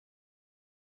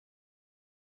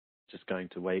Just going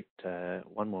to wait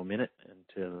one more minute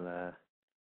until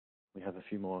we have a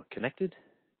few more connected.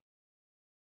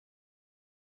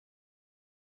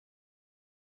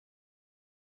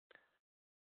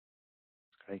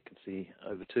 Great, you can see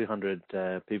over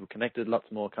 200 people connected, lots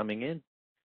more coming in.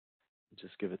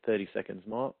 Just give it 30 seconds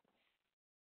more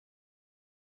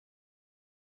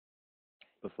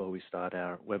before we start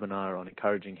our webinar on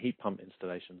encouraging heat pump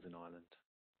installations in Ireland.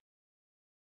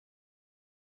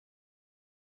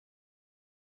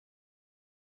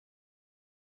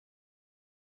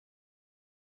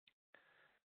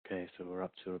 Okay, so we're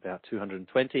up to about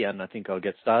 220, and I think I'll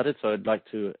get started. So I'd like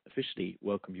to officially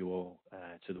welcome you all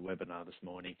to the webinar this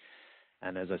morning.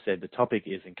 And as I said, the topic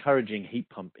is encouraging heat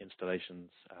pump installations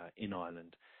in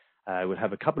Ireland. We'll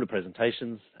have a couple of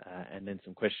presentations and then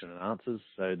some question and answers.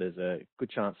 So there's a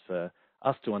good chance for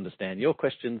us to understand your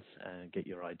questions and get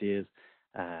your ideas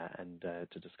and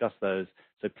to discuss those.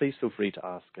 So please feel free to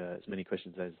ask as many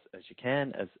questions as you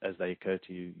can as they occur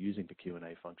to you using the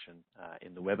Q&A function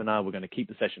in the webinar. We're going to keep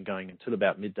the session going until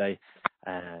about midday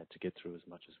to get through as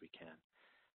much as we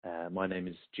can. My name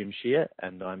is Jim Shear,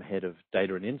 and I'm Head of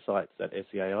Data and Insights at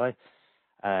SEAI,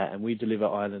 and we deliver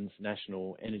Ireland's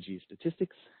national energy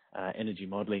statistics, energy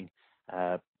modelling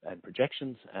and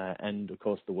projections, and of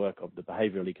course the work of the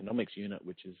Behavioural Economics Unit,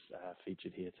 which is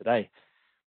featured here today.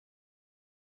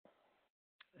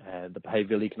 The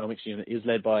Behavioural Economics Unit is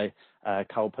led by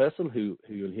Carl Purcell, who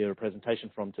you'll hear a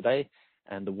presentation from today,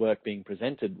 and the work being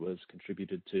presented was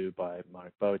contributed to by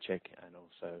Mark Boacek and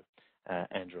also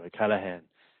Andrew O'Callaghan.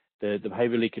 The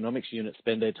Behavioural Economics Unit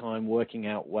spend their time working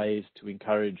out ways to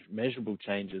encourage measurable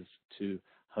changes to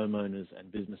homeowners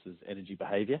and businesses' energy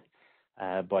behaviour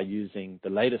by using the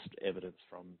latest evidence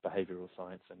from behavioural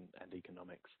science and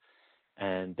economics.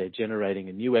 And they're generating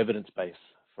a new evidence base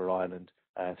for Ireland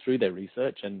through their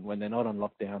research, and when they're not on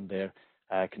lockdown, they're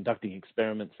conducting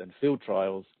experiments and field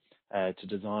trials to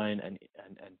design and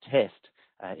test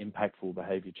impactful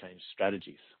behaviour change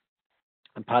strategies.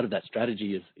 And part of that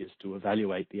strategy is to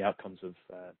evaluate the outcomes of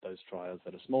those trials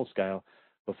at a small scale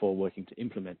before working to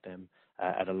implement them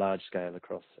at a large scale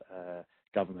across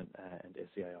government and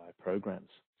SEAI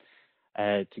programs.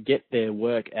 To get their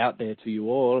work out there to you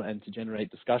all and to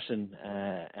generate discussion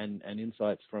and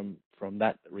insights from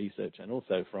that research, and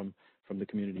also from the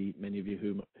community, many of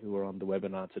you who are on the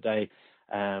webinar today,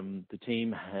 the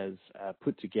team has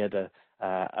put together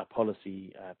a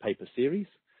policy paper series.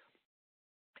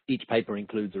 Each paper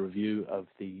includes a review of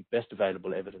the best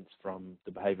available evidence from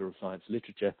the behavioural science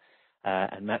literature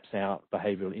and maps out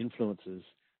behavioural influences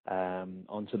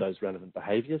onto those relevant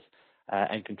behaviours,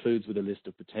 and concludes with a list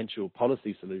of potential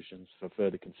policy solutions for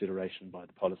further consideration by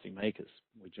the policy makers.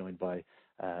 We're joined by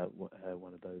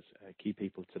one of those key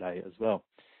people today as well.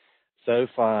 So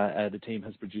far, the team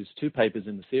has produced 2 papers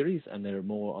in the series, and there are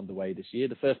more on the way this year.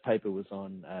 The first paper was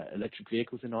on electric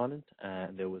vehicles in Ireland,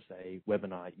 and there was a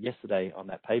webinar yesterday on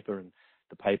that paper, and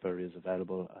the paper is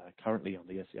available currently on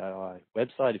the SEAI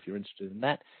website if you're interested in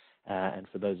that. And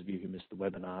for those of you who missed the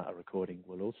webinar, a recording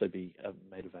will also be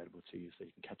made available to you so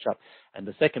you can catch up. And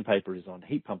the second paper is on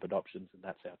heat pump adoptions, and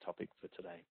that's our topic for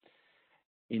today.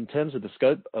 In terms of the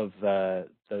scope of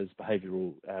those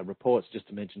behavioural reports, just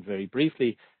to mention very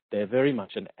briefly, they're very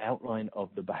much an outline of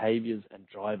the behaviours and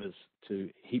drivers to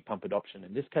heat pump adoption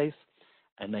in this case,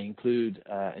 and they include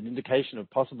an indication of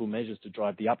possible measures to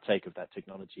drive the uptake of that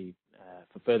technology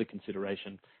for further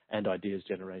consideration and ideas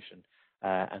generation.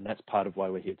 And that's part of why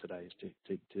we're here today, is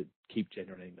to keep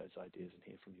generating those ideas and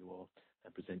hear from you all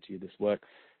and present to you this work.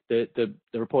 The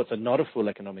reports are not a full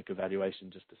economic evaluation,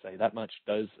 just to say that much.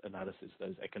 Those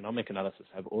economic analysis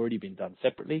have already been done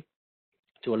separately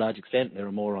to a large extent. There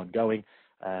are more ongoing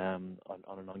on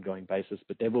an ongoing basis,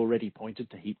 but they've already pointed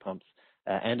to heat pumps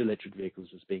and electric vehicles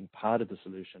as being part of the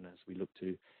solution as we look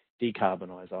to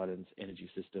decarbonise Ireland's energy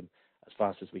system as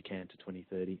fast as we can to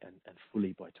 2030 and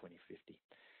fully by 2050.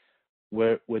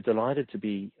 We're delighted to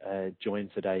be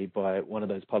joined today by one of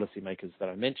those policymakers that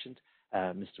I mentioned,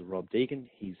 Mr. Rob Deegan.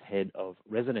 He's Head of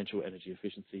Residential Energy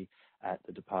Efficiency at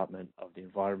the Department of the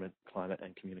Environment, Climate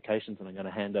and Communications. And I'm going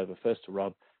to hand over first to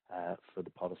Rob for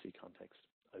the policy context.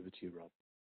 Over to you, Rob.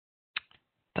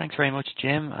 Thanks very much,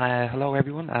 Jim. Hello,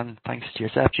 everyone, and thanks to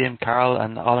yourself, Jim, Carl,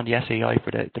 and all on the SEAI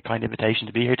for the kind invitation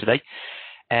to be here today.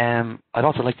 I'd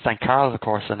also like to thank Carl, of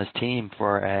course, and his team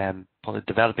for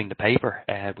developing the paper,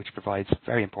 which provides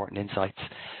very important insights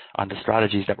on the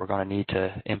strategies that we're going to need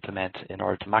to implement in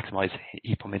order to maximise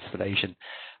heat pump installation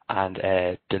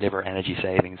and deliver energy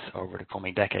savings over the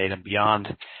coming decade and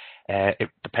beyond. The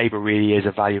paper really is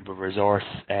a valuable resource,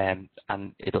 and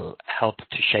it'll help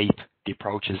to shape the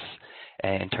approaches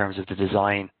in terms of the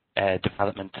design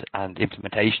development and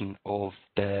implementation of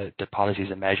the policies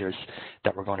and measures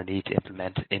that we're going to need to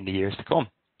implement in the years to come.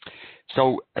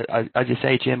 So, as you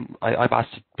say, Jim, I've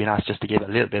been asked just to give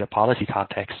a little bit of policy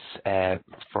context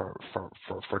for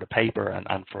the paper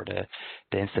and for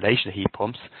the installation of heat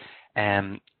pumps.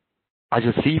 As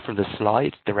you'll see from the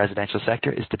slide, the residential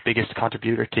sector is the biggest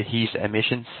contributor to heat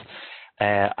emissions,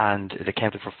 and it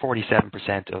accounted for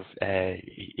 47% of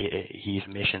heat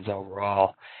emissions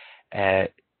overall.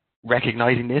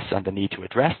 Recognizing this and the need to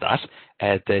address that,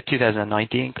 the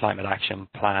 2019 Climate Action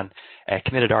Plan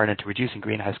committed Ireland to reducing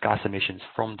greenhouse gas emissions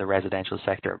from the residential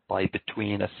sector by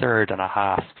between a third and a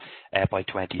half by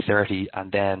 2030,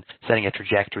 and then setting a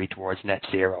trajectory towards net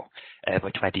zero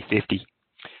by 2050.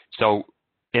 So,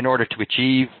 in order to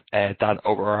achieve that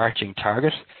overarching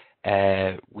target,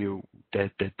 the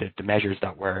measures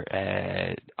that were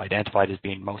identified as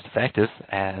being most effective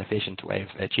and efficient way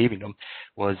of achieving them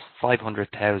was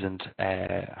 500,000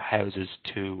 houses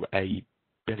to a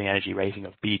building energy rating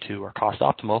of B2 or cost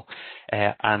optimal,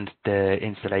 and the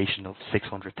installation of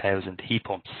 600,000 heat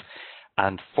pumps.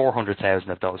 And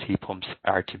 400,000 of those heat pumps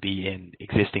are to be in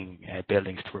existing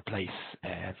buildings to replace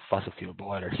fossil fuel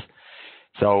boilers.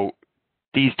 So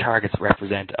these targets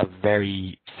represent a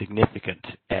very significant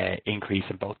increase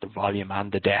in both the volume and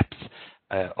the depth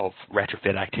of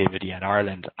retrofit activity in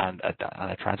Ireland, and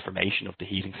a transformation of the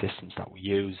heating systems that we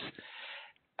use.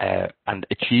 And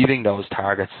achieving those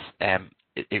targets,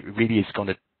 it really is going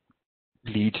to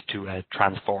lead to a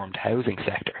transformed housing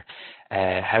sector,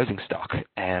 housing stock,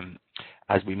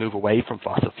 as we move away from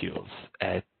fossil fuels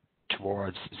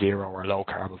towards zero or low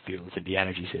carbon fuels in the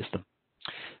energy system.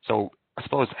 So, I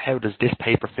suppose, how does this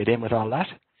paper fit in with all that?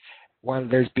 Well,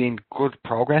 there's been good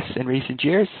progress in recent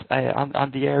years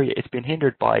on the area. It's been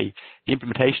hindered by the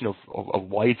implementation of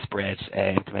widespread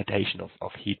implementation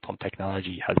of heat pump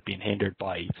technology has been hindered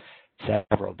by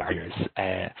several barriers,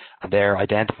 and they're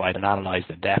identified and analysed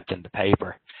in depth in the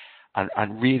paper.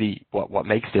 And really, what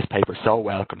makes this paper so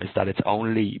welcome is that it's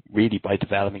only really by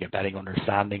developing a better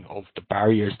understanding of the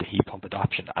barriers to heat pump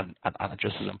adoption, and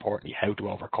just as importantly, how to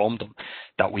overcome them,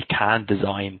 that we can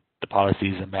design the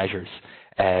policies and measures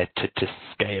to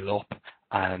scale up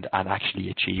and actually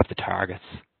achieve the targets.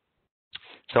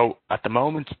 So at the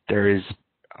moment, there is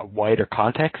a wider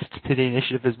context to the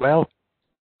initiative as well.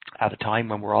 At a time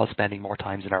when we're all spending more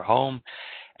time in our home,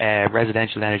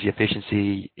 residential energy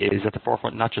efficiency is at the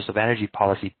forefront not just of energy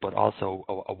policy, but also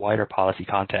a wider policy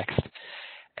context.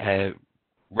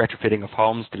 Retrofitting of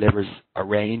homes delivers a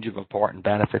range of important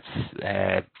benefits,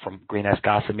 from greenhouse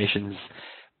gas emissions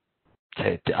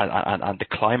and the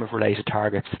climate-related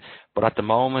targets. But at the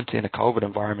moment, in a COVID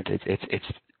environment, it's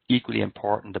equally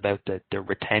important about the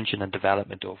retention and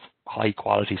development of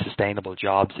high-quality, sustainable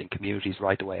jobs in communities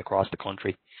right the way across the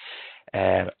country.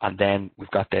 And then we've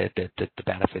got the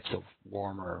benefits of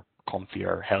warmer,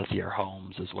 comfier, healthier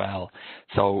homes as well.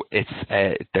 So it's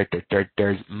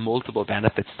there's multiple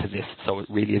benefits to this. So it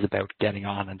really is about getting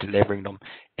on and delivering them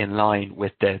in line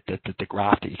with the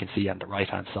graph that you can see on the right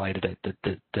hand side of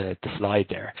the slide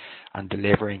there, and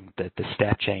delivering the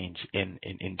step change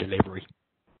in delivery.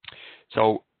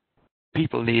 So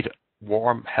people need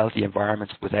warm, healthy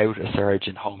environments without a surge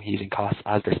in home heating costs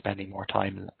as they're spending more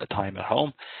time at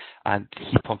home, and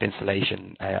heat pump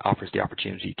installation offers the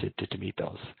opportunity to meet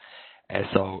those.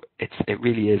 So it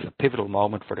really is a pivotal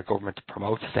moment for the government to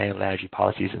promote sustainable energy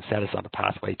policies and set us on a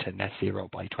pathway to net zero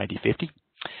by 2050.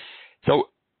 So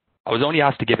I was only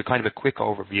asked to give a kind of a quick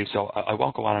overview, so I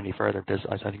won't go on any further because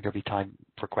I think there'll be time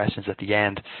for questions at the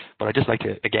end. But I'd just like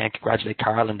to again congratulate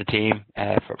Carl and the team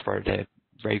for the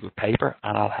very good paper,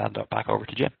 and I'll hand it back over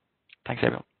to Jim. Thanks,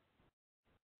 everyone.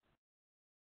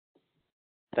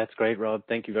 That's great, Rob.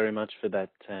 Thank you very much for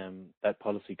that that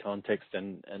policy context,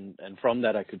 and from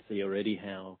that I could see already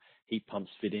how heat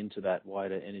pumps fit into that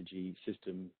wider energy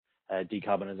system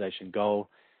decarbonisation goal,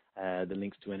 the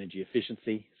links to energy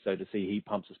efficiency. So to see heat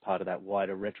pumps as part of that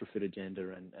wider retrofit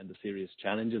agenda and the serious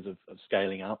challenges of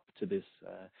scaling up to this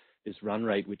run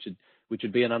rate, which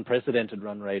would be an unprecedented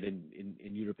run rate in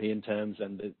European terms,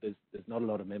 and there's not a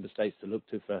lot of member states to look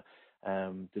to for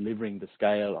delivering the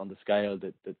scale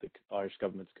that the Irish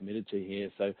government's committed to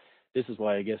here. So this is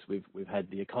why I guess we've had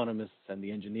the economists and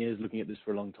the engineers looking at this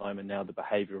for a long time, and now the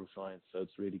behavioural science. So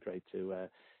it's really great to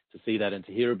see that and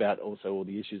to hear about also all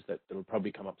the issues that will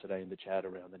probably come up today in the chat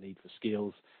around the need for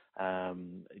skills,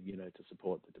 to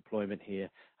support the deployment here,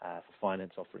 for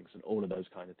finance offerings and all of those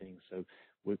kind of things. So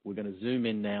we're going to zoom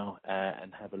in now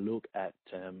and have a look at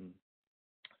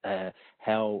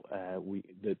how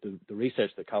the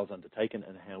research that Carl's undertaken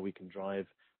and how we can drive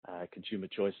consumer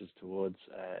choices towards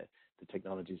the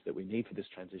technologies that we need for this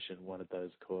transition. One of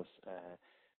those, of course,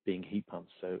 being heat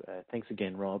pumps. So thanks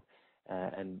again, Rob.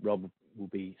 And Rob will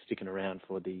be sticking around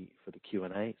for the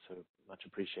Q&A. So much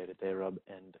appreciated there, Rob.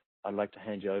 And I'd like to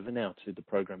hand you over now to the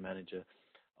program manager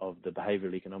of the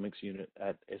Behavioral Economics Unit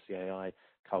at SEAI,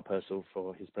 Carl Purcell,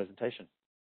 for his presentation.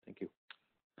 Thank you.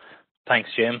 Thanks,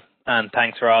 Jim, and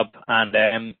thanks, Rob.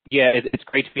 And it's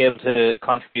great to be able to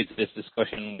contribute to this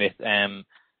discussion with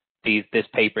this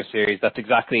paper series. That's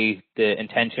exactly the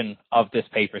intention of this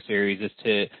paper series, is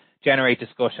to generate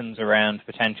discussions around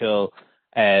potential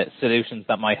solutions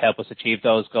that might help us achieve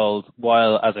those goals,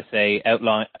 while, as I say,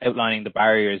 outlining the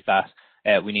barriers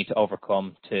that we need to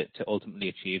overcome to ultimately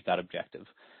achieve that objective.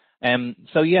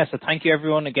 So thank you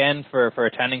everyone again for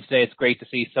attending today. It's great to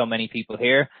see so many people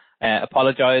here.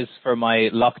 Apologize for my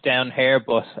lockdown hair,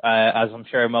 but as I'm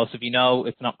sure most of you know,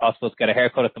 it's not possible to get a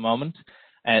haircut at the moment,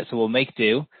 so we'll make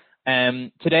do.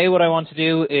 Today what I want to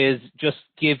do is just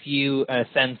give you a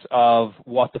sense of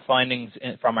what the findings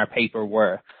from our paper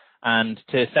were. And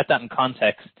to set that in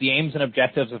context, the aims and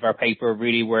objectives of our paper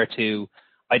really were to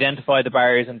identify the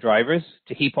barriers and drivers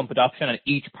to heat pump adoption at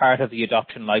each part of the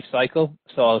adoption life cycle.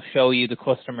 So I'll show you the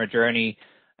customer journey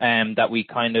that we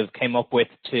kind of came up with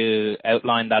to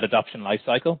outline that adoption life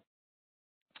cycle.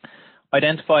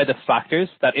 Identify the factors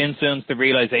that influence the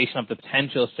realization of the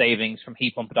potential savings from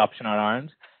heat pump adoption in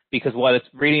Ireland, because while it's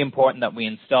really important that we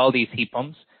install these heat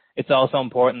pumps, it's also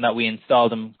important that we install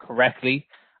them correctly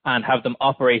and have them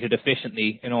operated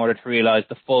efficiently in order to realize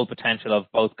the full potential of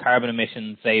both carbon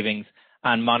emission savings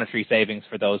and monetary savings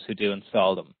for those who do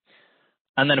install them.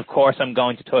 And then, of course, I'm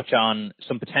going to touch on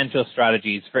some potential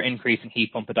strategies for increasing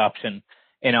heat pump adoption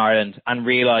in Ireland and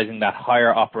realizing that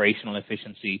higher operational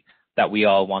efficiency that we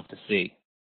all want to see.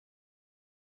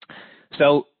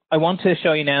 So I want to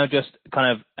show you now just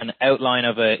kind of an outline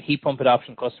of a heat pump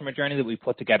adoption customer journey that we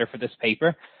put together for this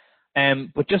paper.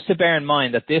 But just to bear in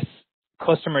mind that this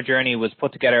customer journey was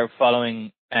put together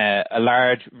following a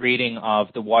large reading of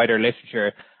the wider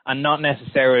literature and not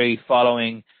necessarily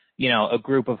following, a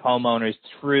group of homeowners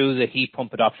through the heat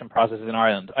pump adoption process in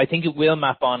Ireland. I think it will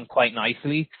map on quite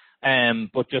nicely,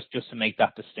 but just to make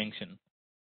that distinction.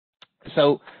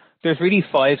 So there's really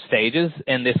 5 stages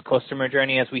in this customer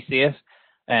journey as we see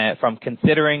it, from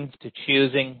considering to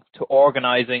choosing to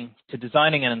organizing to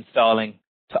designing and installing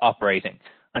to operating,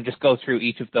 and just go through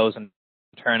each of those in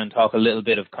turn and talk a little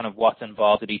bit of kind of what's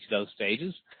involved at each of those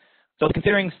stages. So the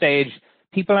considering stage,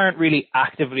 people aren't really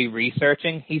actively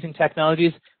researching heating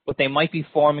technologies, but they might be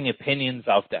forming opinions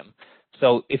of them.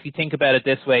 So if you think about it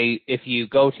this way, if you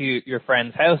go to your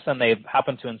friend's house and they've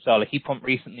happened to install a heat pump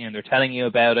recently and they're telling you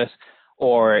about it,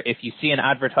 or if you see an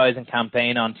advertising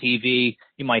campaign on TV,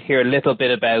 you might hear a little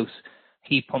bit about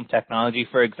heat pump technology,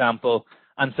 for example.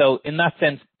 And so in that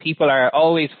sense, people are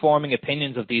always forming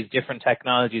opinions of these different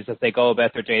technologies as they go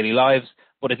about their daily lives.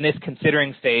 But in this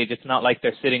considering stage, it's not like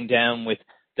they're sitting down with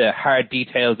the hard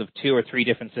details of 2 or 3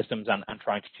 different systems and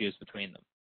trying to choose between them.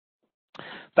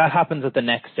 That happens at the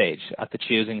next stage, at the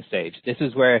choosing stage. This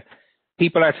is where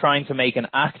people are trying to make an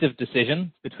active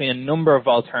decision between a number of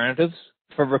alternatives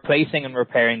for replacing and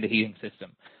repairing the heating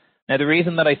system. Now, the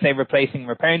reason that I say replacing and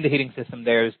repairing the heating system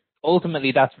there is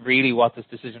ultimately that's really what this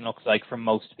decision looks like for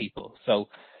most people. So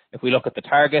if we look at the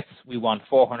targets, we want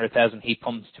 400,000 heat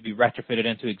pumps to be retrofitted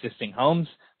into existing homes.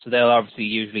 So they'll obviously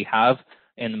usually have,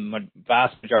 in the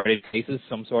vast majority of cases,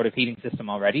 some sort of heating system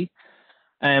already.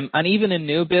 And even in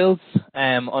new builds,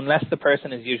 unless the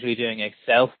person is usually doing a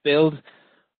self-build,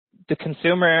 the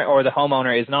consumer or the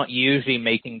homeowner is not usually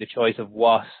making the choice of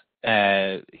what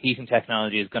heating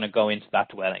technology is going to go into that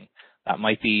dwelling. That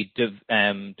might be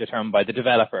determined by the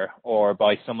developer or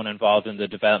by someone involved in the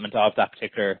development of that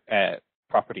particular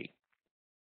property.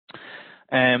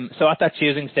 So at that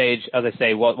choosing stage, as I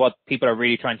say, what people are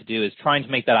really trying to do is trying to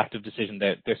make that active decision.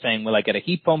 They're saying, will I get a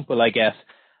heat pump? Will I get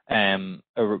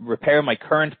repair my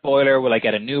current boiler? Will I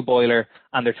get a new boiler?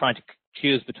 And they're trying to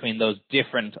choose between those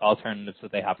different alternatives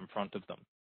that they have in front of them.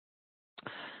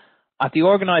 At the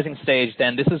organizing stage,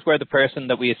 then, this is where the person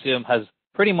that we assume has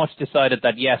pretty much decided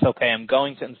that, yes, okay, I'm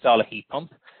going to install a heat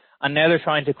pump. And now they're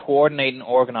trying to coordinate and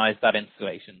organize that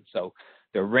installation. So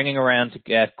they're ringing around to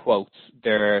get quotes.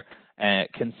 They're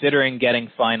considering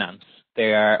getting finance.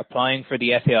 They are applying for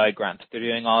the SEAI grant. They're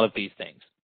doing all of these things.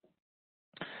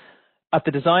 At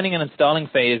the designing and installing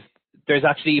phase, there's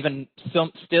actually even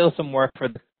still some work for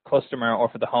the customer or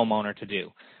for the homeowner to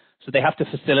do. So they have to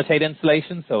facilitate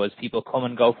installation. So as people come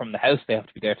and go from the house, they have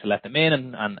to be there to let them in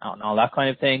and all that kind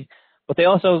of thing. But they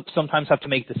also sometimes have to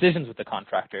make decisions with the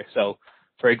contractor. So,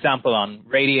 for example, on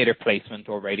radiator placement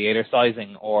or radiator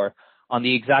sizing or on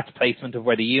the exact placement of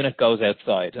where the unit goes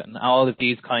outside. And all of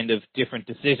these kind of different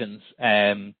decisions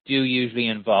do usually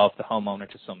involve the homeowner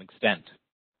to some extent.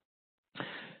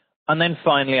 And then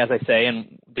finally, as I say,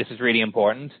 and this is really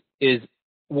important, is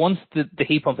once the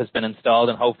heat pump has been installed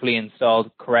and hopefully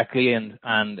installed correctly and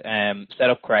set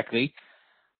up correctly,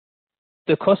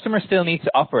 the customer still needs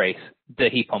to operate the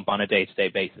heat pump on a day-to-day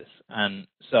basis. And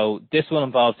so this will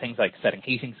involve things like setting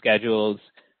heating schedules,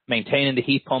 maintaining the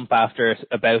heat pump after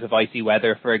a bout of icy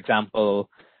weather, for example,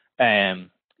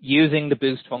 using the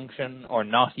boost function or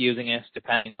not using it,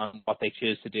 depending on what they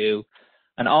choose to do.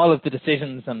 And all of the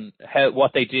decisions and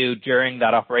what they do during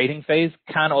that operating phase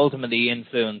can ultimately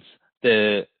influence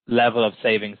the level of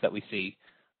savings that we see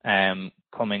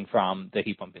coming from the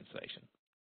heat pump installation.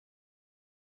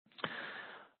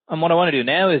 And what I want to do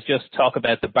now is just talk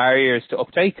about the barriers to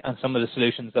uptake and some of the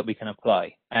solutions that we can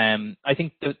apply. I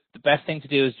think the best thing to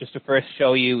do is just to first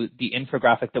show you the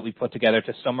infographic that we put together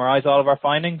to summarize all of our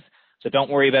findings. So don't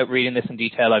worry about reading this in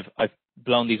detail. I've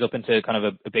blown these up into kind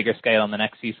of a bigger scale on the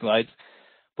next few slides.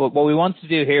 But what we wanted to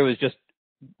do here was just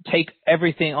take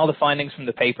everything, all the findings from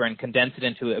the paper, and condense it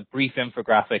into a brief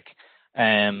infographic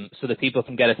so that people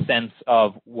can get a sense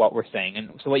of what we're saying.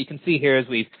 And so what you can see here is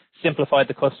we've simplified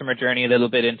the customer journey a little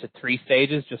bit into 3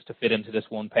 stages just to fit into this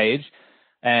one page.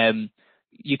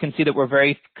 You can see that we're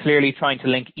very clearly trying to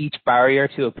link each barrier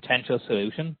to a potential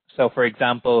solution. So for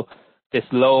example, this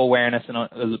low awareness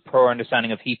and poor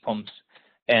understanding of heat pumps,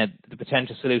 the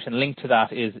potential solution linked to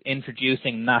that is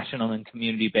introducing national and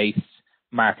community-based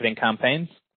marketing campaigns.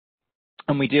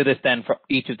 And we do this then for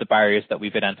each of the barriers that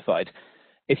we've identified.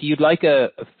 If you'd like a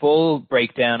full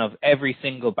breakdown of every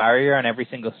single barrier and every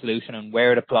single solution and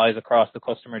where it applies across the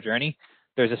customer journey,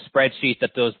 there's a spreadsheet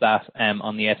that does that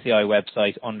on the SEAI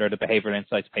website under the Behavioral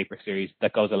Insights paper series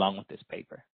that goes along with this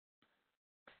paper.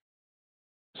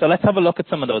 So let's have a look at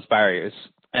some of those barriers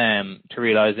to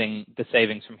realizing the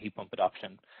savings from heat pump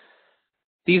adoption.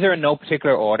 These are in no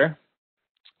particular order,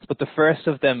 but the first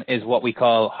of them is what we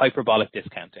call hyperbolic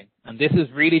discounting. And this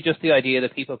is really just the idea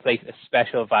that people place a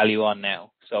special value on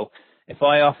now. So if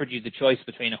I offered you the choice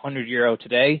between €100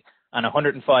 today and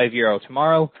 €105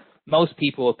 tomorrow, most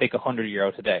people will pick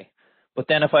 €100 today. But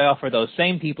then if I offer those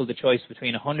same people the choice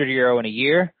between €100 in a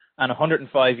year and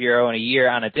 €105 in a year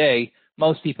and a day,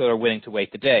 most people are willing to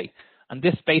wait the day. And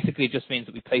this basically just means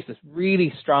that we place this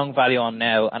really strong value on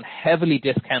now and heavily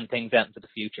discount things out into the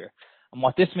future. And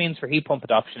what this means for heat pump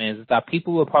adoption is that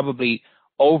people will probably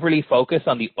overly focus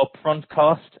on the upfront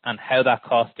cost and how that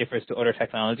cost differs to other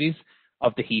technologies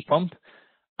of the heat pump,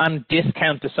 and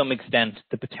discount to some extent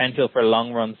the potential for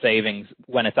long-run savings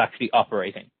when it's actually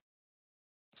operating.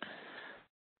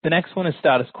 The next one is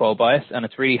status quo bias, and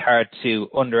it's really hard to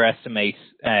underestimate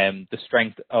the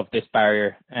strength of this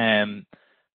barrier.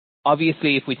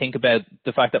 Obviously, if we think about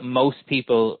the fact that most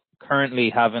people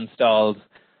currently have installed,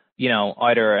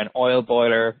 either an oil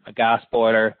boiler, a gas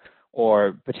boiler,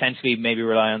 or potentially maybe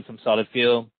rely on some solid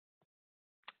fuel,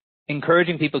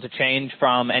 encouraging people to change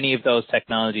from any of those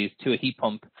technologies to a heat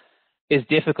pump is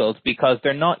difficult because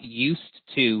they're not used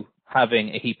to having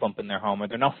a heat pump in their home, or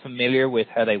they're not familiar with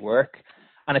how they work.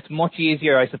 And it's much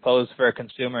easier, I suppose, for a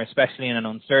consumer, especially in an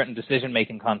uncertain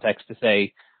decision-making context, to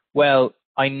say, well,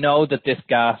 I know that this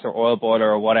gas or oil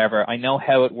boiler or whatever, I know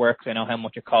how it works, I know how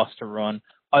much it costs to run,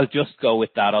 I'll just go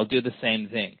with that, I'll do the same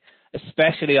thing.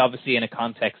 Especially, obviously, in a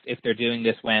context if they're doing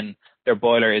this when their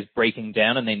boiler is breaking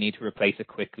down and they need to replace it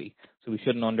quickly. So we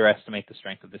shouldn't underestimate the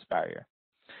strength of this barrier.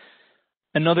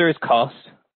 Another is cost.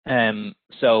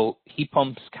 So heat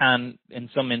pumps can, in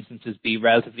some instances, be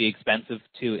relatively expensive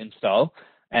to install,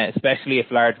 especially if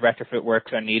large retrofit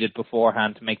works are needed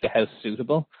beforehand to make the house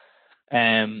suitable.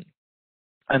 And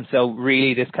so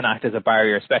really this can act as a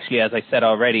barrier, especially, as I said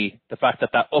already, the fact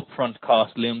that that upfront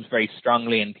cost looms very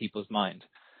strongly in people's mind.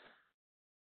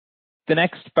 The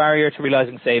next barrier to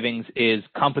realizing savings is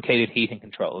complicated heating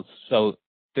controls. So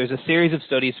there's a series of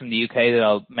studies from the UK that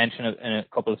I'll mention in a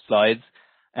couple of slides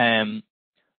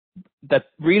that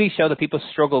really show that people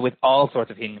struggle with all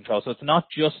sorts of heating controls. So it's not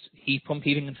just heat pump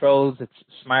heating controls, it's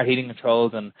smart heating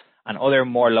controls and other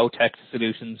more low-tech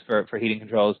solutions for heating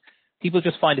controls. People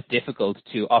just find it difficult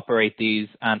to operate these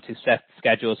and to set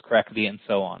schedules correctly and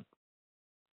so on.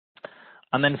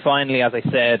 And then finally, as I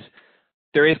said,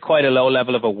 there is quite a low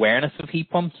level of awareness of heat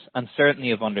pumps and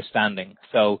certainly of understanding.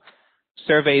 So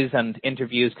surveys and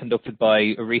interviews conducted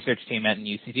by a research team out in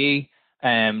UCD,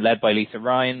 led by Lisa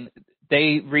Ryan,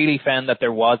 they really found that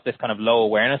there was this kind of low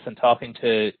awareness, and talking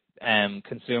to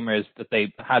consumers that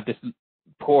they had this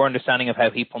poor understanding of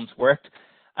how heat pumps worked.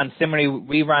 And similarly,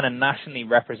 we ran a nationally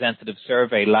representative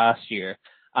survey last year,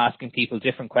 asking people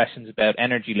different questions about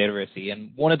energy literacy.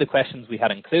 And one of the questions we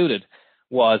had included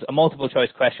was a multiple choice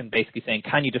question basically saying,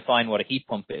 can you define what a heat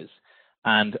pump is?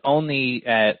 And only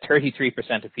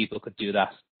 33% of people could do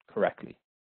that correctly.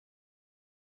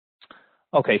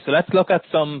 Okay, so let's look at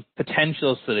some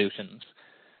potential solutions.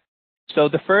 So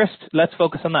the first, let's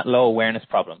focus on that low awareness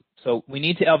problem. So we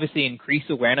need to obviously increase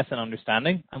awareness and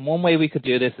understanding. And one way we could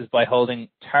do this is by holding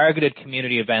targeted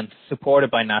community events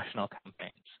supported by national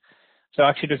campaigns. So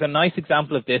actually there's a nice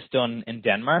example of this done in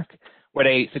Denmark, where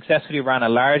they successfully ran a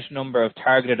large number of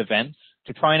targeted events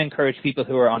to try and encourage people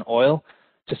who are on oil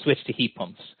to switch to heat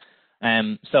pumps.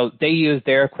 So they used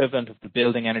their equivalent of the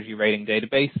Building Energy Rating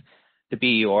database, the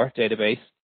BER database,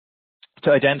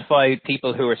 to identify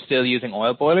people who are still using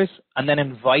oil boilers and then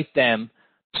invite them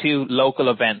to local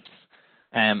events.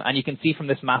 And you can see from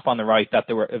this map on the right that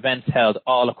there were events held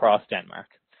all across Denmark.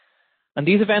 And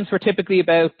these events were typically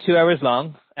about 2 hours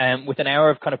long, with an hour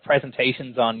of kind of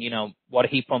presentations on, what a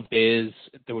heat pump is.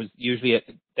 There was usually,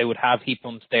 they would have heat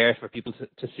pumps there for people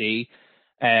to see,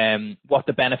 what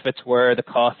the benefits were, the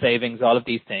cost savings, all of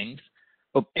these things.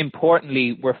 But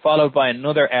importantly, we're followed by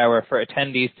another hour for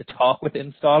attendees to talk with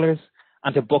installers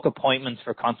and to book appointments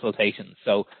for consultations.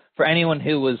 So for anyone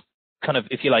who was kind of,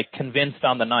 if you like, convinced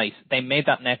on the night, they made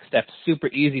that next step super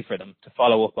easy for them to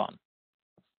follow up on.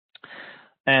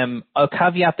 I'll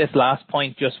caveat this last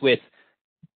point just with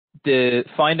the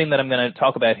finding that I'm going to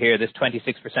talk about here, this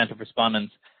 26% of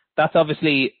respondents. That's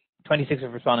obviously 26%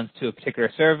 of respondents to a particular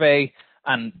survey,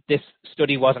 and this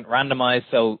study wasn't randomized,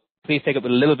 so please take it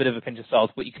with a little bit of a pinch of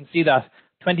salt. But you can see that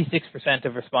 26%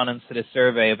 of respondents to this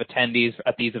survey of attendees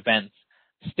at these events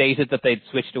stated that they'd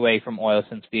switched away from oil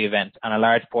since the event, and a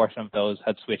large portion of those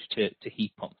had switched to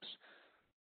heat pumps.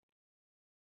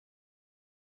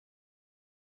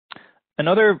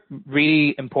 Another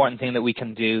really important thing that we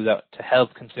can do to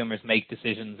help consumers make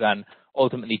decisions and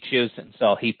ultimately choose to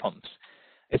install heat pumps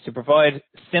is to provide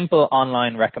simple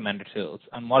online recommender tools.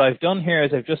 And what I've done here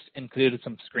is I've just included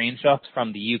some screenshots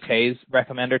from the UK's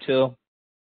recommender tool.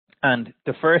 And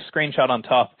the first screenshot on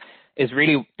top is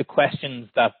really the questions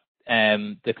that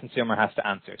the consumer has to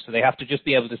answer. So they have to just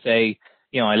be able to say,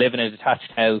 I live in a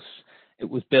detached house. It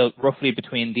was built roughly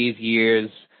between these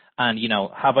years. And,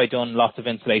 have I done lots of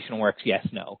insulation works? Yes,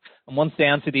 no. And once they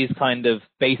answer these kind of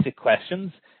basic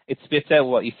questions, it spits out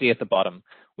what you see at the bottom,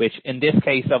 which in this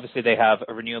case, obviously they have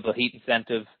a renewable heat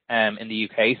incentive in the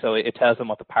UK. So it tells them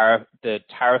what the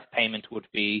tariff payment would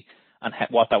be and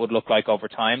what that would look like over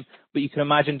time. But you can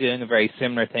imagine doing a very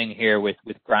similar thing here with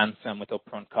grants and with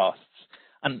upfront costs.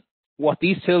 And what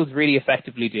these tools really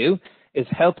effectively do is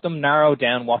help them narrow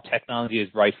down what technology is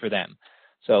right for them.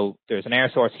 So there's an air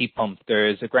source heat pump,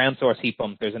 there's a ground source heat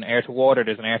pump, there's an air to water,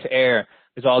 there's an air to air,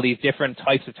 there's all these different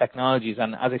types of technologies.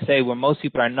 And as I say, where most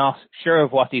people are not sure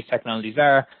of what these technologies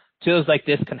are, tools like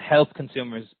this can help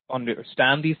consumers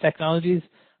understand these technologies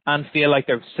and feel like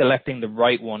they're selecting the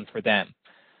right one for them.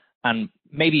 And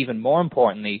maybe even more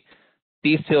importantly,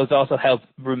 these tools also help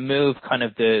remove kind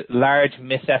of the large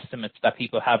misestimates that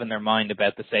people have in their mind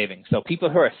about the savings. So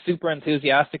people who are super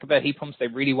enthusiastic about heat pumps, they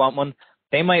really want one,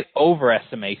 they might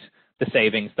overestimate the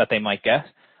savings that they might get.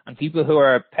 And people who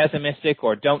are pessimistic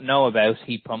or don't know about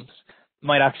heat pumps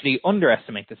might actually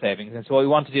underestimate the savings. And so what we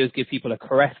want to do is give people a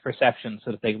correct perception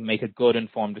so that they can make a good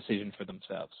informed decision for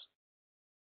themselves.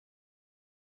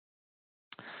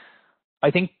 I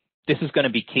think this is going to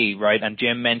be key, right? And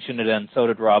Jim mentioned it, and so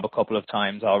did Rob a couple of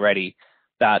times already,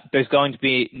 that there's going to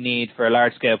be need for a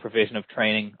large-scale provision of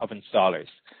training of installers.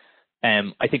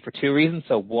 I think for two reasons.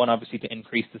 So one, obviously, to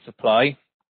increase the supply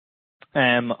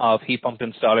of heat pump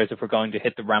installers if we're going to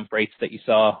hit the ramp rates that you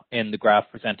saw in the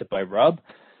graph presented by Rob,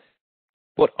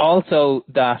 but also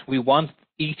that we want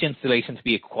each installation to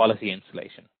be a quality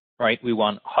installation, right? We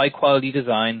want high-quality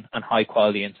design and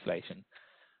high-quality installation.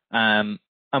 And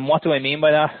what do I mean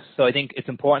by that? So I think it's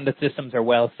important that systems are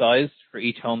well-sized for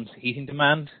each home's heating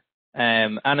demand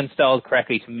and installed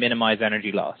correctly to minimize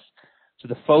energy loss. So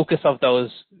the focus of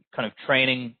those kind of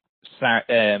training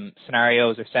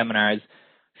scenarios or seminars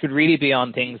should really be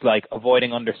on things like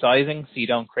avoiding undersizing, so you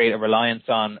don't create a reliance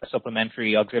on a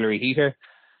supplementary auxiliary heater,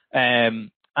 and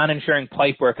ensuring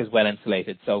pipe work is well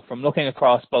insulated. So from looking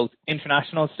across both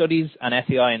international studies and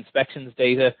SEAI inspections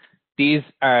data, these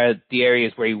are the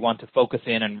areas where you want to focus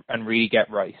in and really get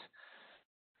right.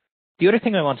 The other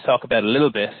thing I want to talk about a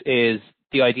little bit is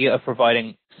the idea of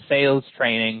providing sales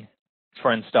training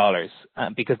for installers,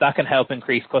 because that can help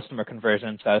increase customer conversion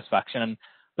and satisfaction. And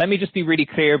let me just be really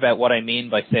clear about what I mean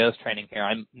by sales training here.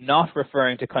 I'm not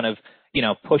referring to kind of,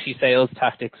 pushy sales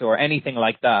tactics or anything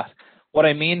like that. What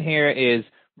I mean here is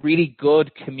really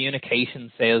good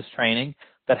communication sales training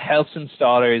that helps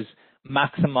installers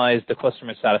maximize the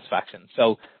customer satisfaction.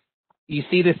 So you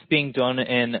see this being done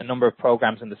in a number of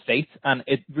programs in the States, and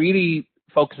it really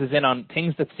focuses in on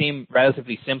things that seem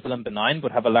relatively simple and benign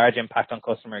but have a large impact on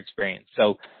customer experience.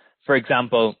 So, for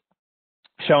example,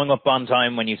 showing up on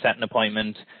time when you set an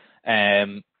appointment,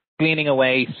 cleaning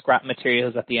away scrap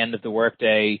materials at the end of the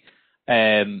workday,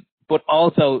 but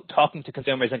also talking to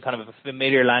consumers in kind of a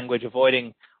familiar language,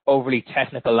 avoiding overly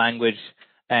technical language,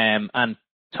 and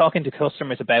talking to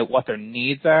customers about what their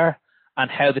needs are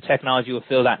and how the technology will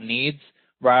fill that needs,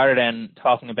 rather than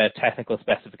talking about technical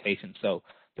specifications. So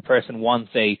the person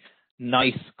wants a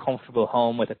nice, comfortable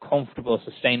home with a comfortable,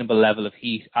 sustainable level of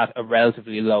heat at a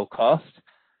relatively low cost.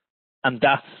 And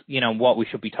that's, what we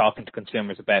should be talking to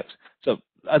consumers about. So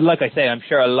like I say, I'm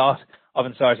sure a lot of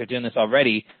installers are doing this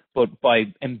already, but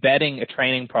by embedding a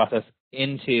training process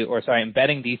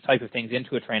embedding these type of things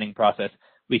into a training process,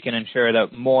 we can ensure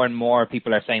that more and more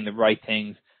people are saying the right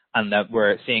things and that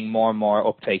we're seeing more and more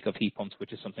uptake of heat pumps,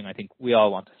 which is something I think we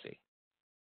all want to see.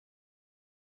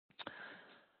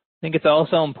 I think it's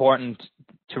also important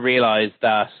to realize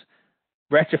that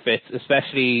retrofits,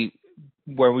 especially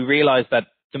where we realize that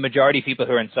the majority of people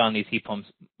who are installing these heat pumps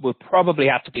will probably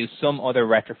have to do some other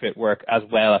retrofit work as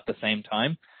well at the same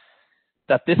time,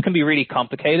 that this can be really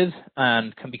complicated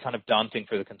and can be kind of daunting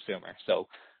for the consumer. So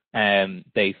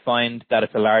they find that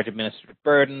it's a large administrative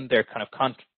burden. They're kind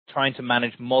of trying to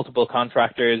manage multiple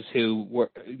contractors who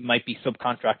might be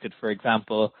subcontracted, for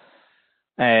example.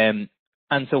 And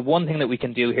so one thing that we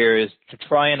can do here is to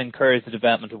try and encourage the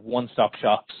development of one-stop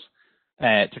shops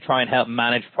to try and help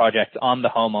manage projects on the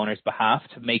homeowner's behalf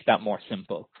to make that more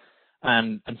simple.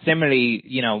 And similarly,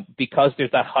 because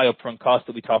there's that high upfront cost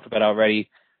that we talked about already,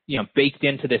 baked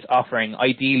into this offering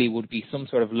ideally would be some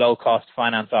sort of low-cost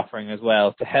finance offering as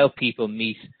well to help people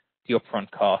meet the upfront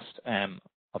cost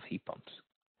of heat pumps.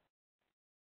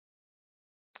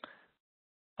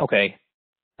 Okay.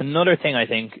 Another thing I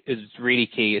think is really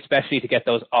key, especially to get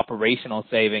those operational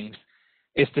savings,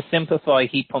 is to simplify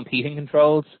heat pump heating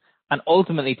controls and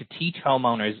ultimately to teach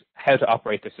homeowners how to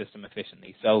operate their system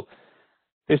efficiently. So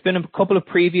there's been a couple of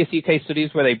previous UK studies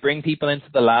where they bring people into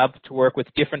the lab to work with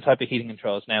different type of heating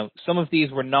controls. Now, some of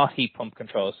these were not heat pump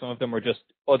controls. Some of them were just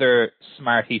other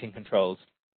smart heating controls.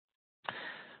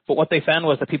 But what they found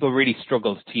was that people really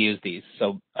struggled to use these.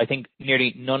 So I think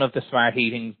nearly none of the smart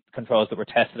heating controls that were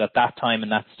tested at that time in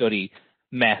that study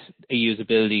met a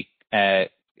usability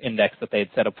index that they had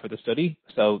set up for the study.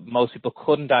 So most people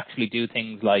couldn't actually do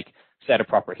things like set a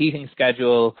proper heating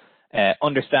schedule,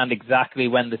 understand exactly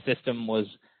when the system was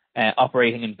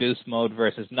operating in boost mode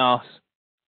versus not.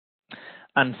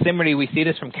 And similarly, we see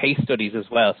this from case studies as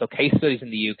well. So case studies in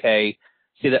the UK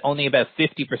see that only about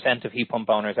 50% of heat pump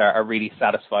owners are really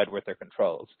satisfied with their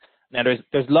controls. Now,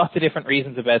 there's lots of different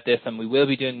reasons about this, and we will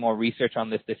be doing more research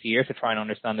on this year to try and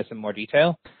understand this in more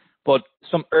detail. But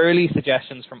some early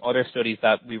suggestions from other studies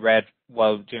that we read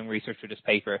while doing research for this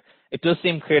paper, it does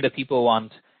seem clear that people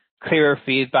want clearer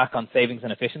feedback on savings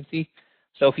and efficiency.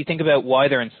 So if you think about why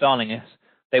they're installing it,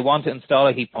 they want to install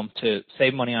a heat pump to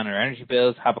save money on their energy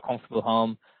bills, have a comfortable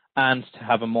home, and to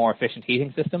have a more efficient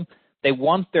heating system. They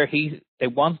want their heat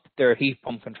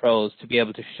pump controls to be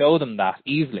able to show them that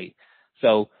easily.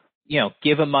 So,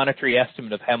 give a monetary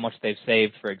estimate of how much they've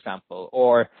saved, for example,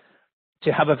 or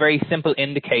to have a very simple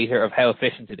indicator of how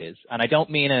efficient it is. And I don't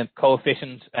mean a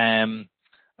coefficient,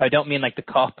 I don't mean like the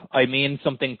COP. I mean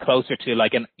something closer to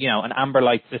like an amber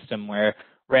light system where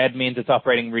red means it's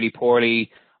operating really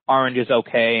poorly, orange is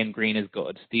okay, and green is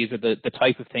good. These are the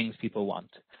type of things people want.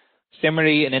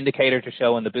 Similarly, an indicator to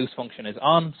show when the boost function is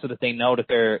on so that they know that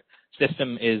their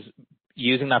system is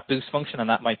using that boost function and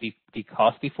that might be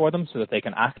costly for them so that they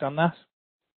can act on that.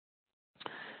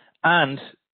 And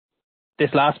this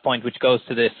last point, which goes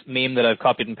to this meme that I've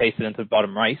copied and pasted into the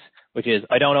bottom right, which is,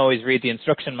 I don't always read the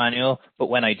instruction manual, but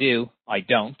when I do, I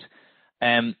don't.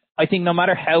 I think no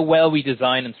matter how well we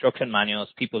design instruction manuals,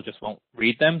 people just won't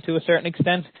read them to a certain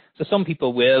extent. So some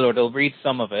people will, or they'll read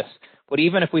some of it. But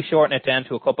even if we shorten it down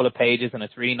to a couple of pages and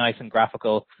it's really nice and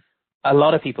graphical, a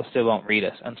lot of people still won't read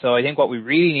it. And so I think what we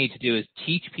really need to do is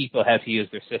teach people how to use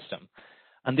their system.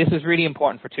 And this is really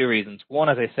important for two reasons. One,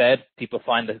 as I said, people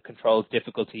find the controls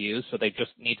difficult to use, so they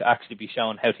just need to actually be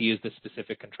shown how to use this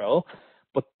specific control.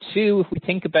 But two, if we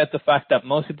think about the fact that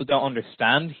most people don't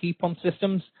understand heat pump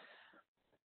systems,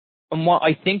 and what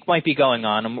I think might be going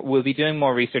on, and we'll be doing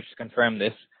more research to confirm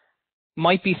this,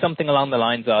 might be something along the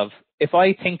lines of, if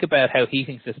I think about how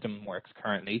heating system works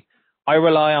currently, I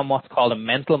rely on what's called a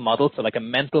mental model, so like a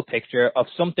mental picture of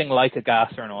something like a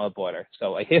gas or an oil boiler.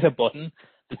 So I hit a button,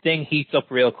 the thing heats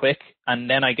up real quick, and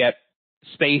then I get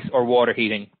space or water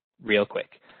heating real quick.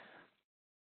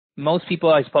 Most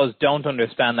people, I suppose, don't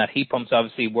understand that heat pumps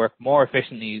obviously work more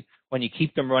efficiently when you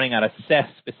keep them running at a set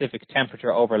specific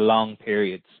temperature over long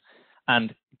periods.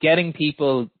 And getting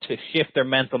people to shift their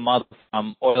mental model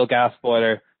from oil gas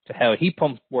boiler to how a heat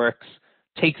pump works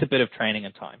takes a bit of training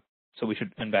and time. So we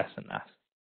should invest in that.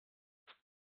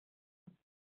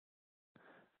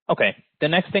 Okay, the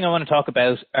next thing I want to talk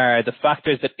about are the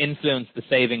factors that influence the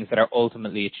savings that are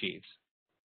ultimately achieved.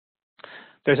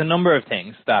 There's a number of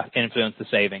things that influence the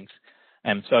savings.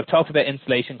 So I've talked about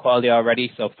installation quality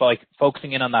already, so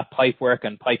focusing in on that pipe work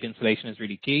and pipe insulation is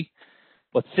really key.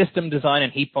 But system design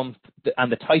and heat pump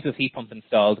and the type of heat pump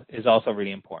installed is also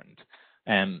really important.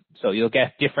 So you'll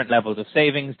get different levels of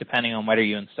savings depending on whether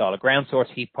you install a ground source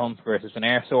heat pump versus an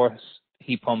air source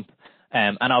heat pump,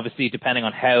 and obviously depending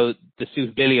on how the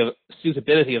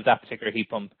suitability of that particular heat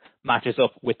pump matches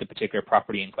up with the particular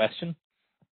property in question.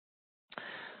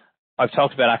 I've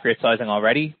talked about accurate sizing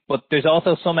already, but there's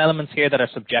also some elements here that are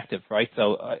subjective, right?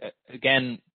 So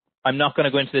again, I'm not going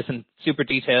to go into this in super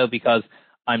detail because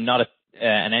I'm not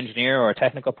an engineer or a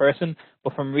technical person,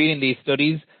 but from reading these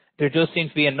studies, there does seem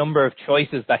to be a number of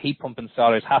choices that heat pump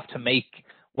installers have to make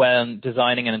when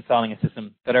designing and installing a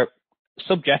system that are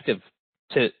subjective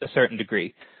to a certain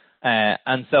degree.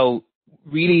 And so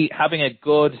really having a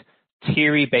good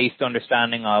theory-based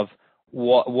understanding of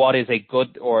what is a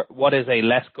good or what is a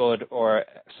less good or,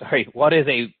 what is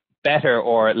a better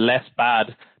or less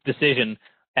bad decision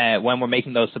when we're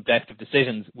making those subjective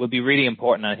decisions will be really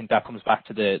important. And I think that comes back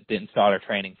to the installer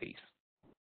training piece.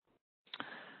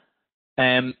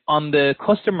 On the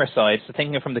customer side, so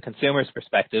thinking from the consumer's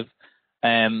perspective,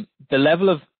 the level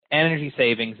of energy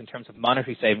savings in terms of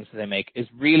monetary savings that they make is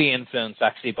really influenced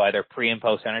actually by their pre and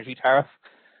post energy tariff,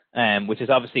 which is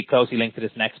obviously closely linked to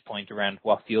this next point around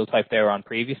what fuel type they were on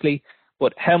previously.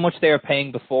 But how much they are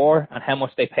paying before and how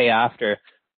much they pay after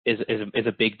is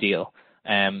a big deal.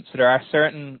 So there are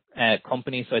certain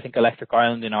companies, so I think Electric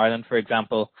Ireland in Ireland, for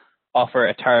example, offer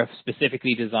a tariff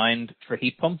specifically designed for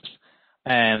heat pumps.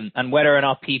 And whether or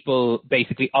not people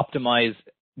basically optimize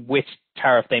which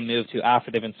tariff they move to after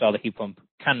they've installed a heat pump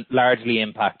can largely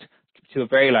impact, to a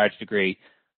very large degree,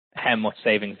 how much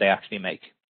savings they actually make.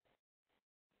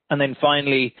 And then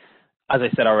finally, as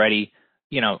I said already,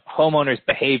 homeowners'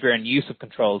 behavior and use of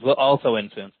controls will also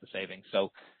influence the savings.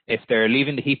 So if they're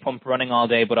leaving the heat pump running all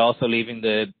day, but also leaving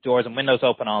the doors and windows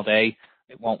open all day,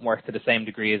 it won't work to the same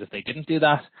degree as if they didn't do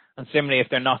that. And similarly, if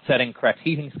they're not setting correct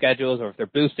heating schedules or if they're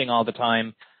boosting all the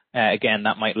time, again,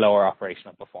 that might lower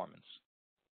operational performance.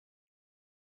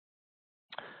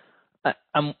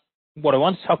 And what I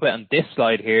want to talk about on this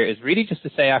slide here is really just to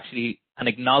say actually and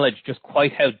acknowledge just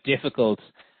quite how difficult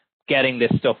getting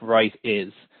this stuff right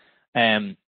is.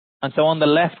 And so on the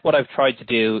left, what I've tried to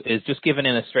do is just give an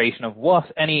illustration of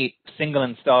what any single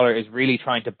installer is really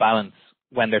trying to balance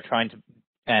when they're trying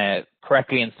to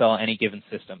correctly install any given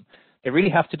system. They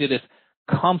really have to do this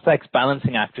complex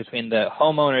balancing act between the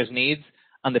homeowner's needs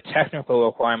and the technical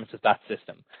requirements of that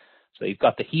system. So you've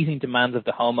got the heating demands of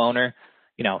the homeowner,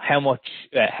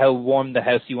 how warm the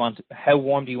house how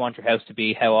warm do you want your house to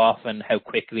be, how often, how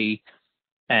quickly,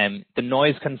 the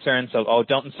noise concerns of,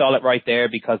 don't install it right there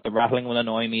because the rattling will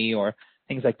annoy me, or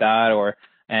things like that, or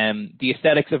the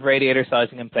aesthetics of radiator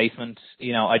sizing and placement.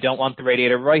 I don't want the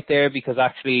radiator right there because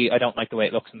actually I don't like the way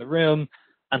it looks in the room,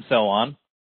 and so on.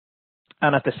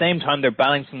 And at the same time, they're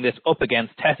balancing this up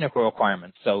against technical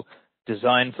requirements. So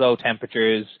design flow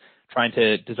temperatures, trying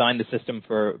to design the system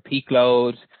for peak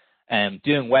load,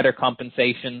 doing weather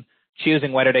compensation,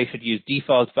 choosing whether they should use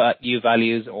default U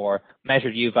values or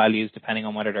measured U values, depending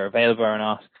on whether they're available or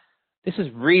not. This is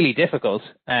really difficult,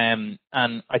 and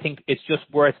I think it's just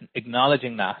worth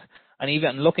acknowledging that. And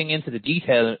even looking into the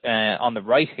detail on the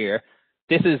right here,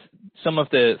 this is some of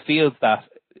the fields that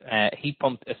heat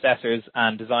pump assessors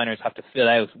and designers have to fill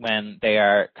out when they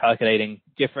are calculating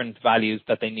different values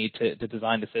that they need to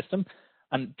design the system.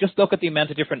 And just look at the amount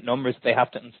of different numbers they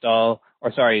have to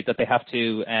that they have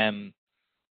to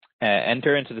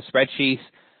enter into the spreadsheet.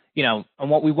 And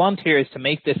what we want here is to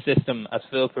make this system as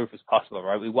foolproof as possible,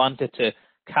 right? We want it to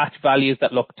catch values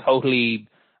that look totally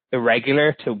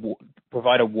irregular, to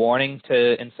provide a warning to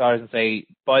installers and say,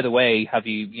 by the way, have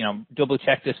you, double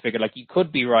check this figure? Like, you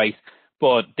could be right,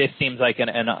 but this seems like an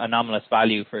anomalous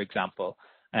value, for example.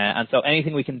 And so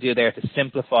anything we can do there to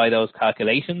simplify those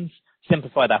calculations,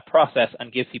 simplify that process,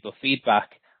 and give people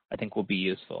feedback, I think will be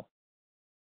useful.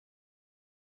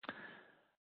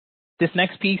 This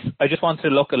next piece, I just want to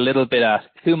look a little bit at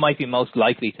who might be most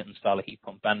likely to install a heat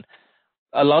pump. And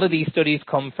a lot of these studies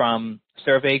come from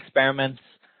survey experiments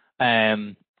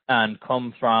and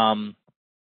come from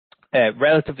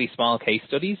relatively small case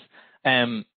studies.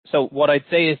 So what I'd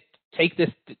say is take this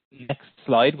next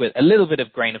slide with a little bit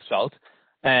of grain of salt,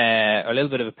 or a little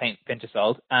bit of a pinch of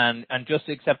salt, and just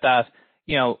accept that,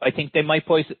 I think they might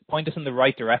point us in the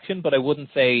right direction, but I wouldn't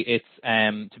say it's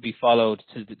to be followed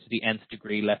to the nth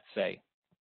degree, let's say.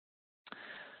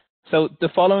 So the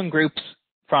following groups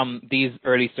from these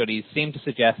early studies seem to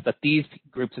suggest that these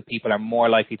groups of people are more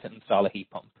likely to install a heat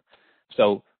pump.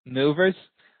 So movers,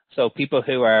 so people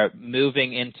who are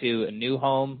moving into a new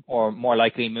home or more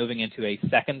likely moving into a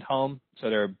second home. So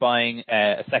they're buying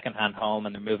a second-hand home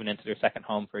and they're moving into their second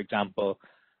home, for example.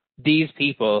 These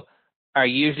people are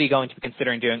usually going to be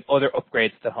considering doing other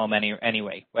upgrades to the home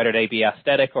anyway, whether they be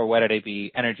aesthetic or whether they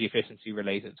be energy efficiency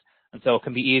related. And so it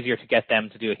can be easier to get them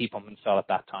to do a heat pump install at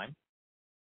that time.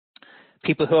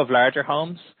 People who have larger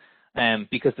homes,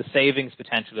 because the savings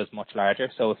potential is much larger.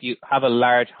 So if you have a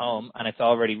large home and it's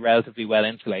already relatively well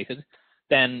insulated,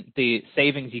 then the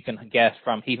savings you can get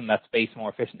from heating that space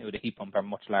more efficiently with a heat pump are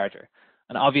much larger.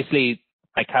 And obviously,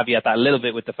 I caveat that a little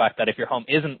bit with the fact that if your home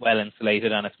isn't well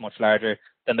insulated and it's much larger,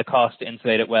 then the cost to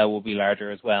insulate it well will be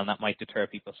larger as well, and that might deter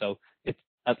people. So it's,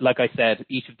 like I said,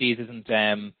 each of these isn't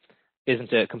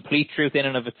a complete truth in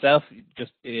and of itself,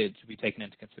 just to be taken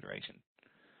into consideration.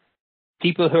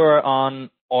 People who are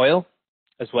on oil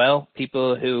as well,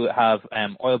 people who have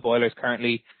oil boilers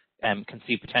currently can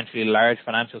see potentially large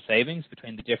financial savings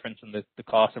between the difference in the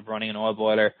cost of running an oil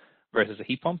boiler versus a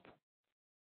heat pump.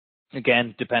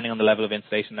 Again, depending on the level of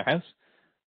insulation in their house.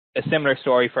 A similar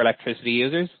story for electricity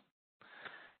users.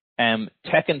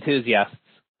 Tech enthusiasts,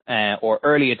 or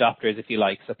early adopters, if you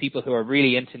like, so people who are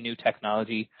really into new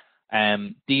technology,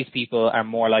 these people are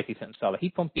more likely to install a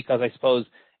heat pump because I suppose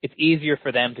it's easier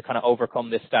for them to kind of overcome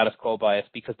this status quo bias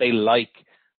because they like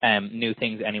new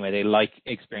things anyway. They like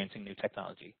experiencing new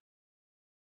technology.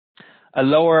 A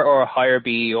lower or a higher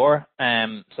BER.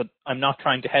 So I'm not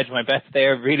trying to hedge my bets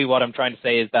there. Really what I'm trying to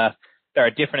say is that there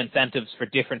are different incentives for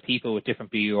different people with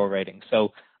different BER ratings. So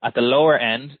at the lower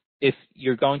end, if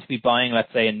you're going to be buying,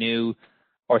 let's say,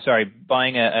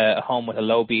 buying a home with a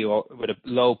low BER, with a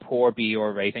low poor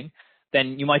BER rating,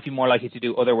 then you might be more likely to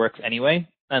do other works anyway.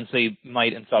 And so you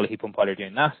might install a heat pump while you're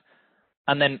doing that.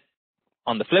 And then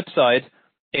on the flip side,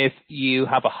 if you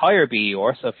have a higher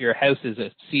BER, so if your house is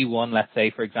a C1, let's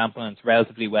say, for example, and it's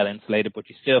relatively well insulated, but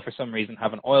you still for some reason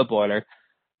have an oil boiler,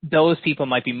 those people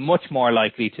might be much more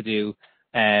likely to do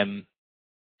a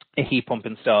heat pump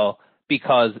install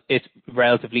because it's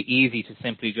relatively easy to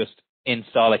simply just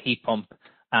install a heat pump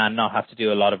and not have to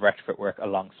do a lot of retrofit work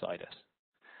alongside it.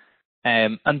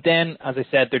 And then, as I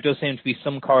said, there does seem to be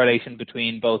some correlation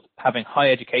between both having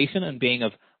high education and being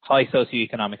of high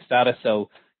socioeconomic status, so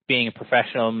being a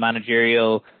professional,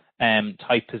 managerial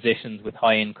type positions with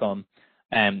high income,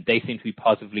 they seem to be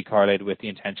positively correlated with the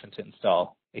intention to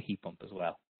install a heat pump as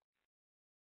well.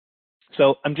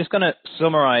 So I'm just going to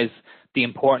summarize the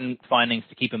important findings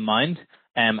to keep in mind,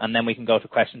 and then we can go to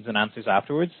questions and answers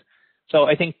afterwards. So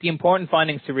I think the important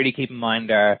findings to really keep in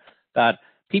mind are that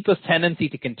people's tendency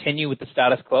to continue with the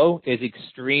status quo is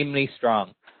extremely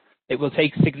strong. It will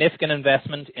take significant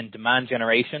investment in demand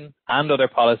generation and other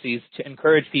policies to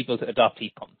encourage people to adopt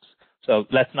heat pumps. So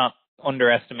let's not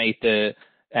underestimate the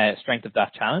strength of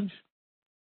that challenge.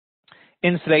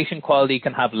 Installation quality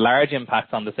can have large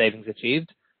impacts on the savings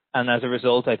achieved. And as a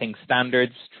result, I think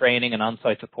standards, training, and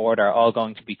on-site support are all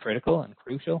going to be critical and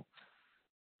crucial.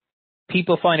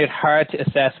 People find it hard to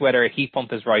assess whether a heat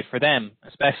pump is right for them,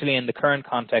 especially in the current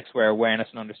context where awareness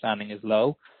and understanding is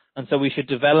low. And so we should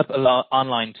develop a lot of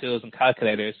online tools and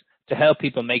calculators to help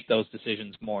people make those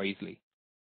decisions more easily.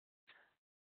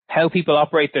 How people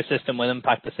operate their system will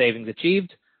impact the savings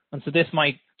achieved. And so this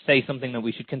might say something that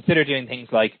we should consider doing things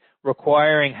like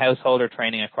requiring householder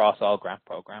training across all grant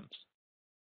programs.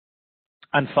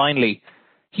 And finally,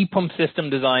 heat pump system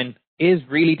design is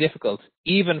really difficult,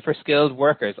 even for skilled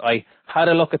workers. I had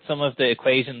a look at some of the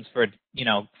equations for,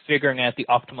 figuring out the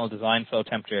optimal design flow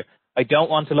temperature. I don't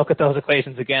want to look at those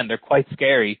equations again. They're quite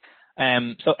scary.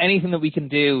 So anything that we can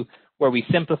do where we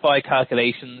simplify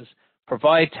calculations,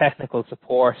 provide technical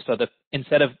support so that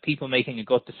instead of people making a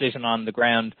gut decision on the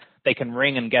ground, they can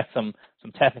ring and get some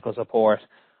technical support,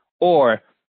 or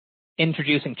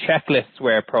introducing checklists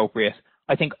where appropriate.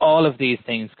 I think all of these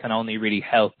things can only really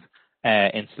help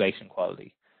installation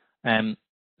quality.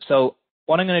 So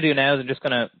what I'm going to do now is I'm just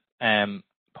going to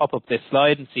pop up this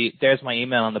slide and see, there's my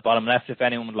email on the bottom left if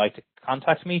anyone would like to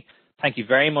contact me. Thank you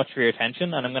very much for your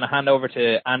attention, and I'm going to hand over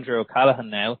to Andrew O'Callaghan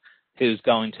now, who's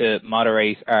going to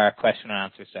moderate our question and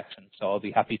answer section. So I'll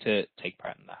be happy to take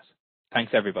part in that.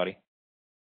 Thanks, everybody.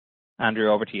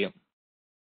 Andrew, over to you.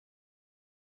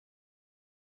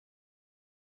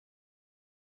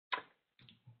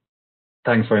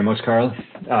 Thanks very much, Carl.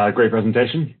 Great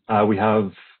presentation. We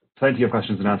have plenty of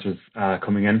questions and answers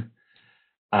coming in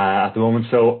at the moment,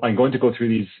 so I'm going to go through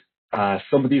these.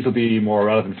 Some of these will be more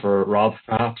relevant for Rob,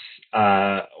 perhaps,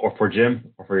 or for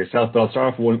Jim, or for yourself, but I'll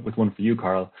start off with one for you,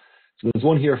 Carl. So there's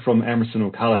one here from Emerson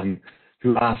O'Callaghan,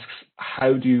 who asks,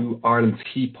 how do Ireland's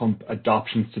heat pump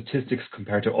adoption statistics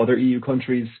compare to other EU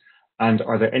countries? And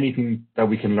are there anything that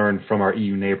we can learn from our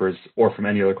EU neighbours, or from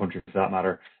any other country for that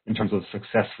matter, in terms of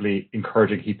successfully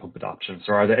encouraging heat pump adoption?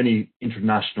 So are there any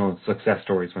international success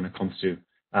stories when it comes to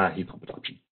heat pump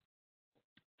adoption?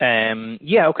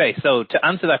 Okay. So to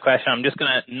answer that question, I'm just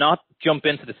going to not jump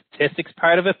into the statistics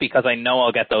part of it because I know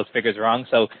I'll get those figures wrong.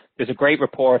 So there's a great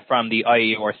report from the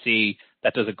IERC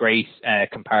that does a great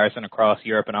comparison across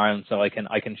Europe and Ireland. So I can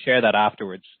share that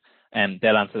afterwards, and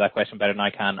they'll answer that question better than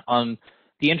I can. On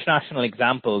the international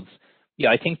examples,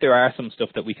 I think there are some stuff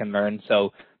that we can learn.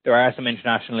 So there are some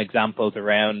international examples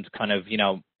around kind of,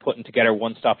 putting together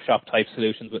one-stop shop type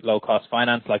solutions with low-cost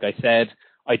finance. Like I said,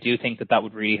 I do think that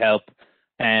would really help.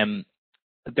 There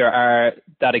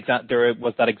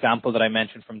was that example that I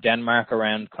mentioned from Denmark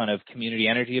around kind of community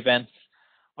energy events.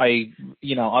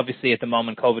 Obviously at the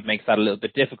moment COVID makes that a little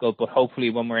bit difficult, but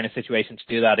hopefully when we're in a situation to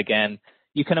do that again,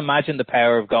 you can imagine the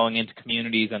power of going into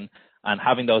communities and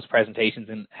having those presentations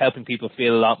and helping people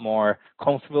feel a lot more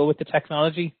comfortable with the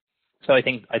technology. So I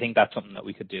think that's something that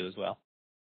we could do as well.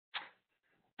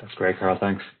 That's great, Carl.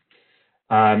 Thanks.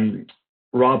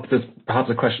 Rob, there's perhaps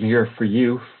a question here for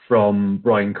you from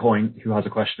Brian Coyne, who has a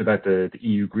question about the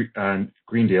EU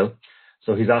Green Deal.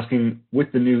 So he's asking,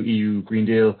 with the new EU Green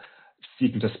Deal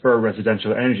seeking to spur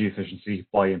residential energy efficiency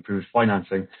by improved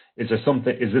financing, is this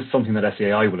something that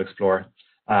SEAI will explore?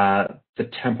 The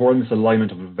temporal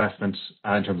alignment of investment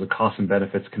in terms of costs and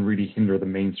benefits can really hinder the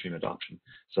mainstream adoption.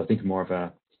 So I think more of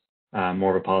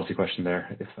a policy question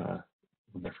there, if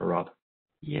for Rob.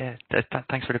 Yeah,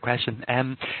 thanks for the question.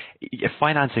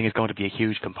 Financing is going to be a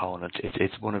huge component.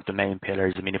 It's one of the main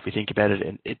pillars. I mean, if we think about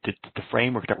it, the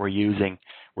framework that we're using,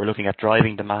 we're looking at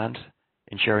driving demand,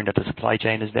 ensuring that the supply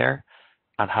chain is there,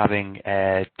 and having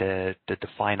the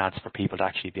finance for people to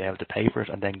actually be able to pay for it,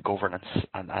 and then governance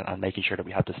and making sure that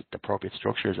we have the appropriate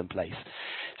structures in place.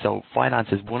 So finance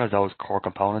is one of those core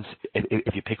components.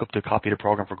 If you pick up the copy of the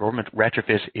Programme for Government,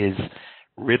 retrofit is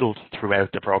riddled throughout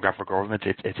the Programme for Government.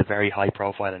 It's a very high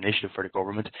profile initiative for the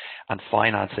government, and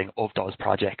financing of those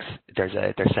projects, there's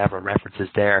several references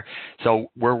there. So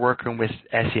we're working with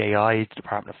SEAI, the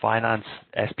Department of Finance,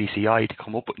 SBCI to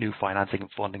come up with new financing and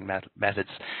funding methods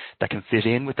that can fit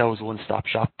in with those one-stop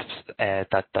shops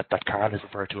that Carl has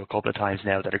referred to a couple of times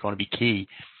now that are going to be key.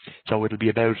 So it'll be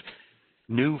about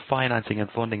new financing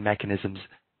and funding mechanisms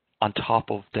on top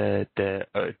of the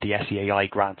SEAI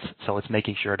grants. So it's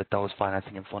making sure that those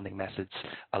financing and funding methods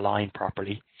align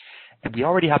properly. And we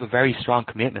already have a very strong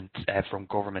commitment from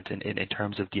government in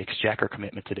terms of the Exchequer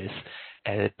commitment to this.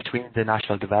 Between the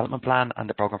National Development Plan and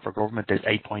the Programme for Government, there's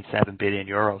 8.7 billion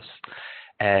euros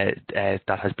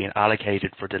that has been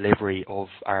allocated for delivery of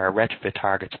our retrofit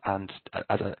targets, and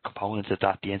as a component of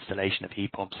that, the installation of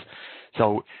heat pumps.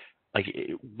 So,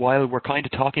 while we're kind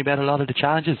of talking about a lot of the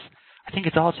challenges, I think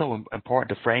it's also important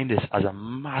to frame this as a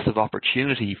massive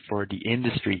opportunity for the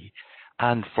industry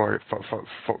and for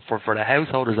the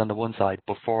householders on the one side,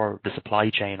 but for the supply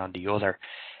chain on the other.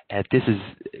 This is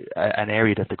an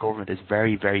area that the government is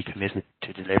very, very committed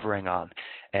to delivering on.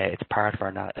 It's part of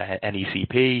our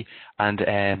NECP,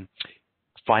 and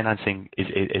financing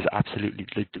is absolutely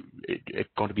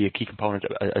going to be a key component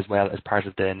as well as part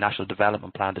of the National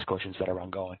Development Plan discussions that are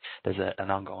ongoing. There's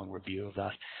an ongoing review of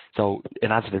that. So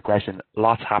in answer to the question,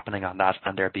 lots happening on that,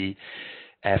 and there'll be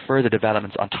further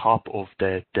developments on top of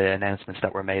the announcements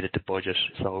that were made at the budget.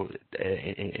 So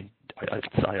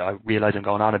I realise I'm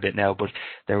going on a bit now, but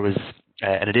there was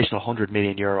an additional 100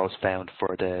 million euros found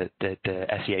for the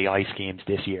SEAI schemes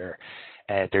this year.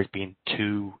 There's been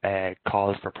 2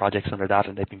 calls for projects under that,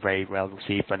 and they've been very well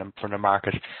received from the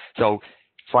market. So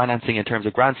financing in terms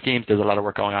of grant schemes, there's a lot of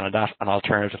work going on that, and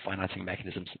alternative financing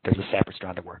mechanisms, there's a separate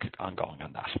strand of work ongoing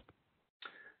on that.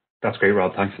 That's great,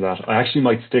 Rob. Thanks for that. I actually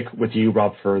might stick with you,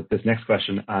 Rob, for this next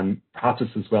question, and perhaps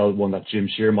it's as well one that Jim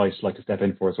Shear might like to step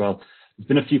in for as well. There's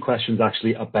been a few questions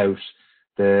actually about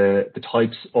the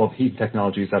types of heat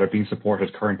technologies that are being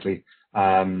supported currently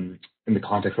in the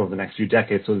context over the next few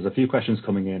decades. So there's a few questions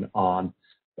coming in on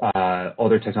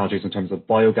other technologies in terms of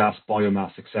biogas,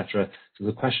 biomass, etc. So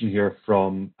there's a question here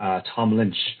from Tom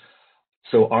Lynch.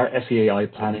 So are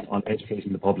SEAI planning on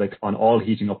educating the public on all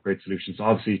heating upgrade solutions? So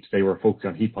obviously today we're focused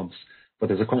on heat pumps, but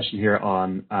there's a question here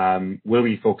on will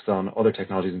we focus on other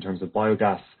technologies in terms of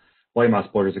biogas,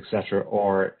 biomass boilers, etc.,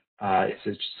 or is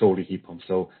it solely heat pumps?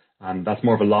 So that's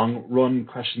more of a long run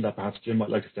question that perhaps Jim might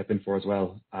like to step in for as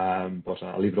well. But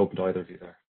I'll leave it open to either of you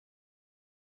there.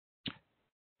 Do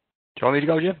you want me to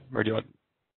go, Jim, or do you want?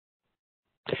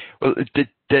 Well,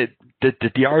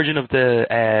 the origin of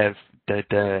the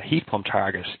heat pump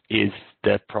target is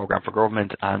the Programme for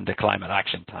Government and the Climate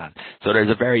Action Plan. So there's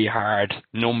a very hard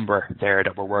number there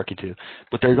that we're working to.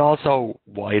 But there's also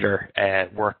wider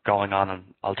work going on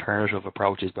alternative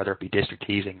approaches, whether it be district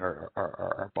heating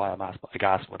or biomass,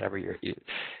 biogas, whatever your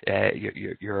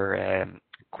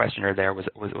questioner there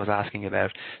was asking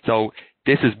about. So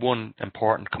this is one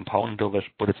important component of it,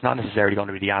 but it's not necessarily going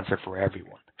to be the answer for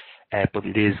everyone. But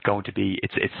it is going to be,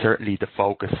 it's certainly the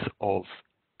focus of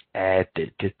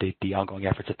the ongoing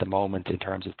efforts at the moment in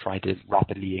terms of trying to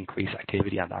rapidly increase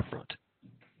activity on that front.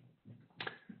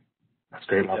 That's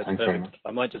great, Rob. Thanks very much.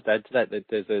 I might just add to that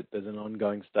there's an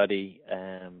ongoing study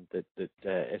that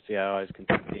SEAI is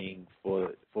conducting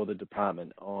for the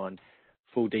department on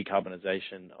full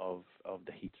decarbonisation of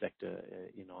the heat sector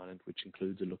in Ireland, which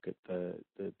includes a look at the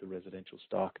residential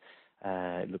stock.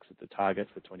 It looks at the target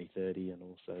for 2030 and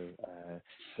also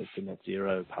the net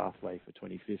zero pathway for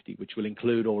 2050, which will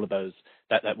include all of those,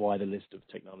 that wider list of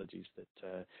technologies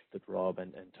that Rob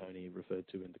and Tony referred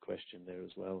to in the question there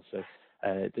as well. So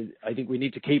I think we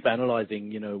need to keep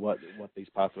analysing, what these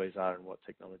pathways are and what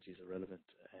technologies are relevant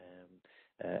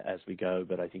as we go.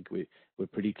 But I think we're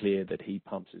pretty clear that heat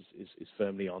pumps is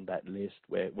firmly on that list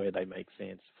where they make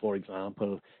sense. For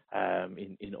example,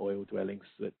 in oil dwellings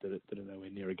that are nowhere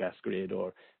near a gas grid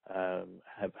or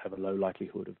have a low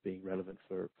likelihood of being relevant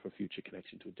for future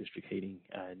connection to a district heating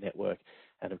network.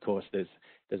 And of course, there's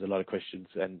a lot of questions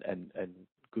and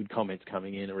good comments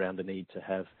coming in around the need to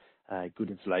have good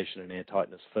insulation and air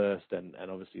tightness first. And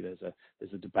obviously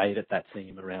there's a debate at that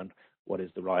theme around what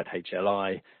is the right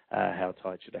HLI, how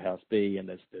tight should a house be, and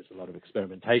there's a lot of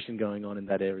experimentation going on in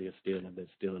that area still, and there's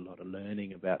still a lot of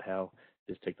learning about how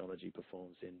this technology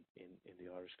performs in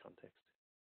the Irish context.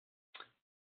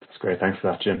 That's great. Thanks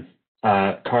for that, Jim.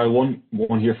 Carl,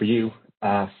 one here for you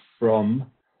from,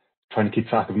 trying to keep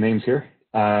track of names here,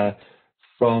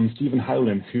 from Stephen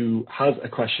Howland, who has a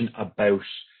question about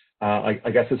I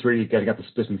guess it's really getting at the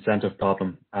split incentive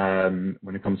problem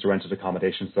when it comes to rented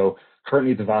accommodation. So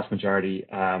currently the vast majority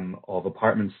of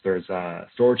apartments, there's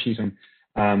storage heating.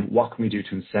 What can we do to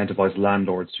incentivize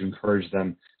landlords to encourage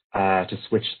them to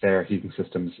switch their heating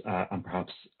systems and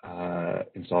perhaps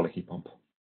install a heat pump?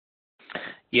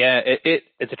 Yeah,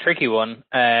 it's a tricky one.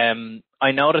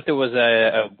 I know that there was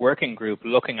a working group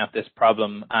looking at this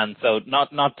problem, and so not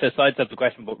to sidestep the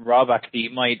question, but Rob actually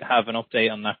might have an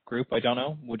update on that group. I don't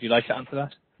know. Would you like to answer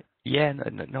that? Yeah,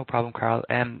 no problem, Carl.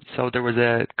 So there was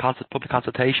a public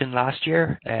consultation last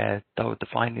year.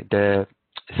 The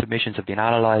submissions have been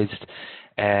analysed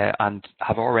and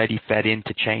have already fed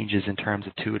into changes in terms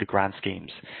of two of the grant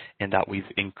schemes, in that we've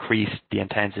increased the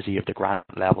intensity of the grant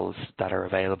levels that are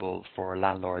available for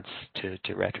landlords to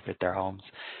retrofit their homes.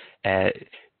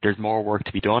 There's more work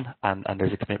to be done, and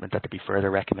there's a commitment that there be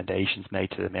further recommendations made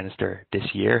to the Minister this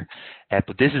year.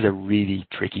 But this is a really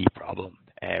tricky problem.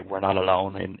 We're not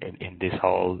alone in this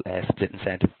whole split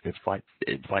incentive,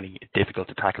 finding it difficult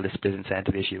to tackle this split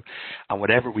incentive issue. And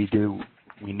whatever we do,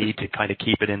 we need to kind of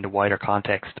keep it in the wider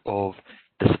context of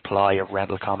the supply of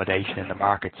rental accommodation in the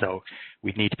market. So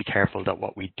we need to be careful that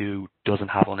what we do doesn't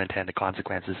have unintended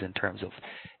consequences in terms of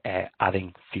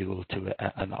adding fuel to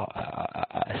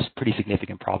a pretty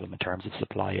significant problem in terms of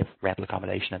supply of rental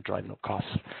accommodation and driving up costs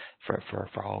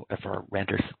for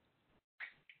renters.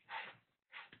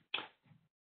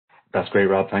 That's great,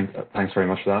 Rob. Thanks very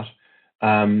much for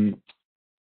that.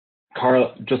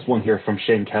 Carl, just one here from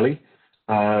Shane Kelly,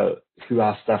 who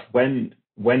asked that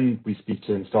when we speak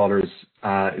to installers,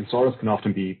 installers can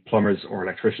often be plumbers or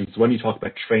electricians. So when you talk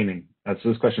about training, so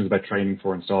this question is about training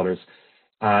for installers.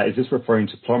 Is this referring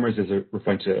to plumbers? Is it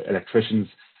referring to electricians?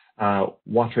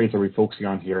 What trades are we focusing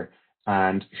on here?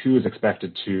 And who is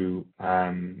expected to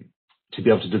be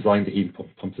able to design the heat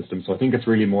pump system? So I think it's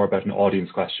really more about an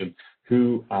audience question.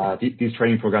 Who these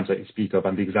training programs that you speak of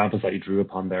and the examples that you drew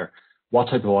upon there, what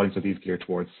type of audience are these geared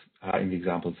towards in the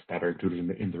examples that are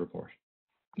included in the report?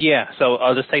 Yeah, so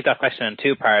I'll just take that question in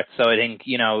two parts. So I think,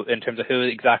 in terms of who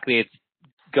exactly it's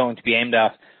going to be aimed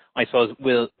at, I suppose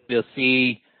we'll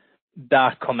see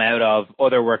that come out of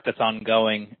other work that's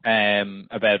ongoing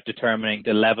about determining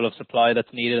the level of supply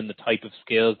that's needed and the type of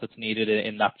skills that's needed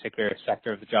in that particular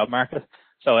sector of the job market.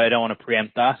 So I don't want to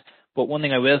preempt that. But one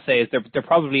thing I will say is there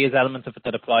probably is elements of it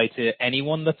that apply to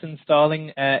anyone that's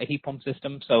installing a heat pump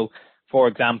system. So For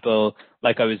example,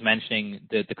 like I was mentioning,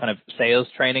 the kind of sales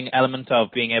training element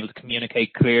of being able to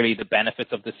communicate clearly the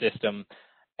benefits of the system,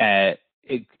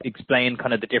 explain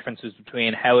kind of the differences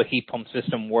between how a heat pump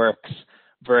system works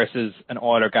versus an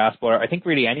oil or gas boiler. I think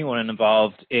really anyone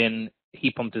involved in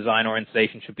heat pump design or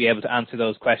installation should be able to answer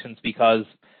those questions because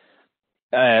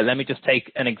let me just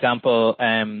take an example.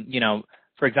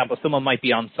 For example, someone might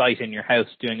be on site in your house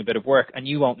doing a bit of work and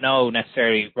you won't know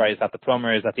necessarily, right, is that the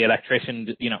plumber, is that the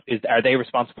electrician, are they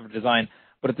responsible for design?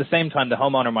 But at the same time, the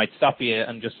homeowner might stop you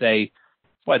and just say,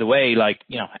 by the way,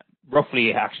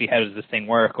 roughly actually how does this thing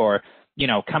work? Or,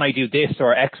 can I do this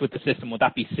or X with the system? Would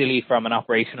that be silly from an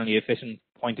operationally efficient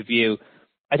point of view?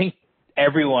 I think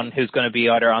everyone who's going to be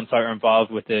either on site or involved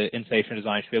with the installation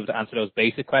design should be able to answer those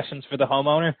basic questions for the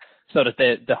homeowner so that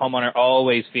the homeowner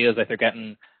always feels like they're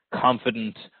getting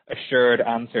confident, assured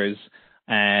answers,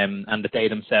 and that they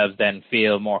themselves then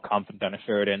feel more confident and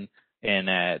assured in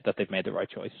that they've made the right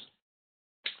choice.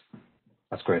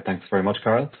 That's great. Thanks very much,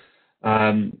 Carl.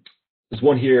 There's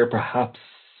one here, perhaps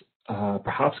a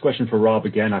question for Rob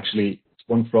again, actually. It's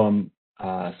one from,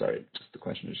 sorry, just the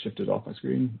question has shifted off my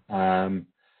screen.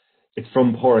 It's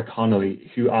from Paura Connolly,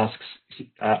 who's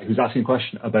asking a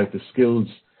question about the skills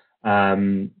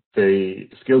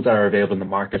that are available in the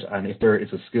market and if there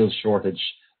is a skills shortage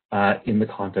in the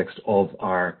context of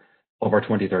our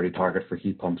 2030 target for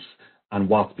heat pumps and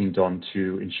what's being done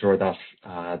to ensure that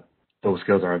those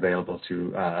skills are available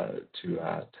to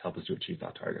help us to achieve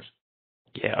that target.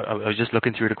 Yeah, I was just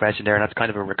looking through the question there, and that's kind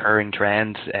of a recurring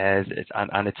trend, and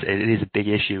it is a big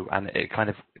issue, and it kind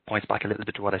of points back a little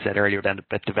bit to what I said earlier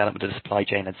about development of the supply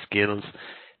chain and skills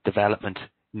development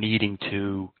needing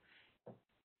to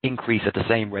increase at the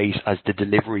same rate as the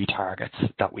delivery targets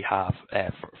that we have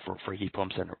for heat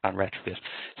pumps and retrofit.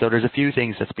 So there's a few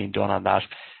things that's been done on that.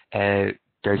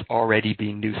 There's already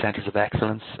been new centres of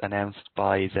excellence announced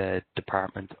by the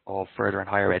Department of Further and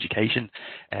Higher Education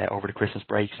over the Christmas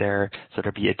break there. So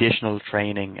there'll be additional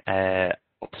training,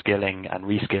 upskilling and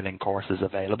reskilling courses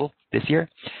available this year.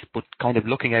 But kind of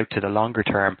looking out to the longer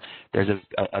term, there's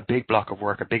a big block of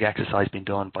work, a big exercise being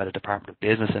done by the Department of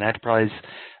Business and Enterprise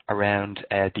around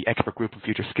the expert group of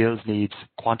future skills needs,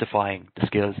 quantifying the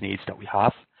skills needs that we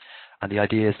have. And the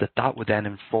idea is that would then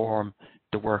inform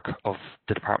the work of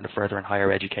the Department of Further and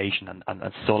Higher Education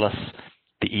and solace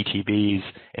the ETBs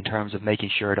in terms of making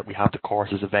sure that we have the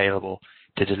courses available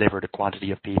to deliver the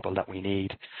quantity of people that we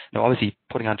need. Now, obviously,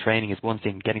 putting on training is one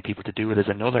thing, getting people to do it is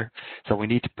another. So we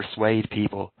need to persuade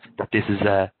people that this is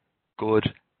a good,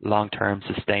 long-term,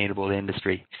 sustainable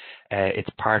industry. It's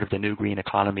part of the new green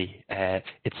economy.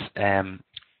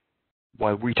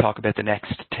 While we talk about the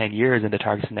next 10 years and the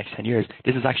targets for the next 10 years,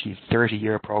 this is actually a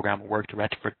 30-year program of work to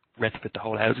retrofit the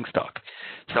whole housing stock.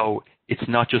 So it's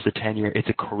not just a 10-year, it's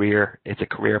a career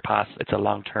path, it's a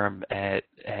long-term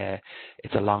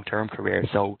career.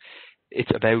 So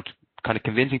it's about kind of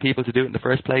convincing people to do it in the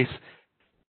first place,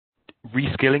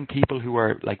 reskilling people who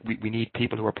are, like, we need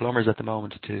people who are plumbers at the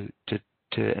moment to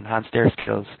enhance their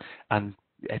skills and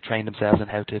train themselves on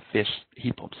how to fit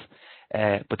heat pumps.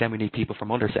 But then we need people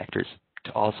from other sectors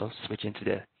to also switch into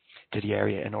the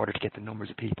area in order to get the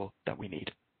numbers of people that we need.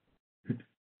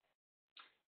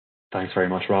 Thanks very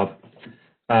much, Rob.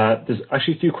 There's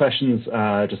actually a few questions,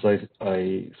 just like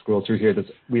I scroll through here.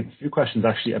 We have a few questions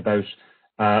actually about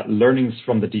learnings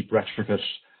from the deep retrofit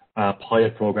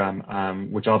pilot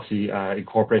program, which obviously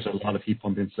incorporates a lot of heat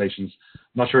pump installations. I'm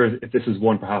not sure if this is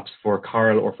one perhaps for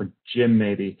Carl or for Jim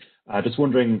maybe. Just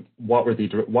wondering what were the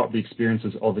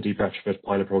experiences of the deep retrofit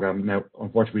pilot program. Now,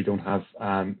 unfortunately, we don't have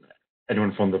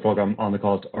anyone from the program on the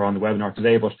call or on the webinar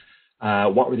today, but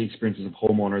what were the experiences of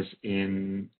homeowners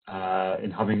in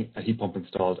having a heat pump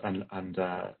installed and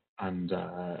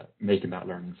making that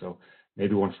learning? So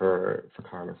maybe one for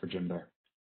Carl or for Jim there.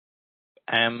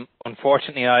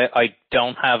 Unfortunately, I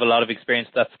don't have a lot of experience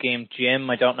with that scheme. Jim,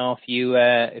 I don't know if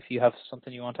you have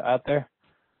something you want to add there.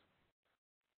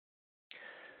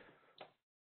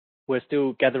 We're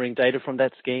still gathering data from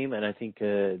that scheme, and I think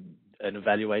an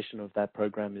evaluation of that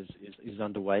program is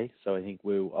underway. So I think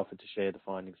we'll offer to share the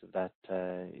findings of that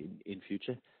in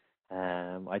future.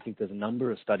 I think there's a number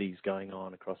of studies going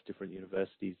on across different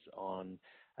universities on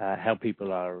how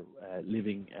people are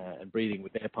living and breathing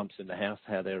with their pumps in the house,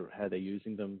 how they're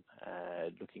using them,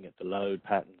 looking at the load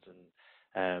patterns and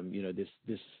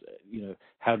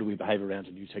how do we behave around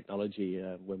a new technology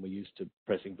when we're used to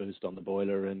pressing boost on the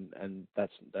boiler and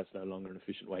that's no longer an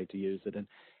efficient way to use it. And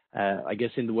I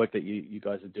guess in the work that you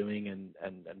guys are doing and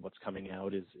what's coming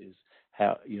out is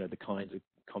how the kinds of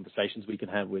conversations we can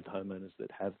have with homeowners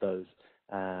that have those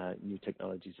new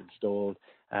technologies installed,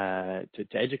 to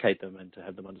educate them and to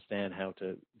have them understand how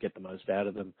to get the most out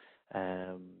of them,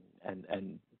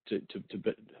 and to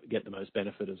get the most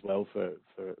benefit as well for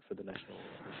the national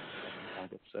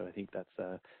targets. So I think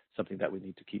that's something that we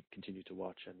need to continue to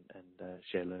watch and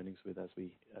share learnings with as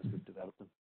we develop them.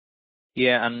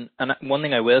 Yeah, and one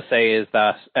thing I will say is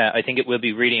that I think it will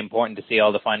be really important to see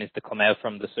all the findings that come out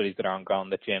from the studies that are ongoing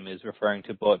that Jim is referring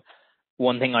to. But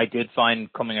one thing I did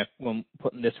find coming up when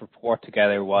putting this report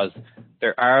together was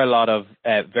there are a lot of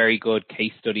very good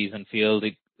case studies and field,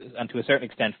 and to a certain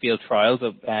extent field trials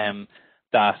of,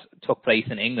 that took place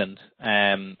in England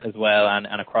as well and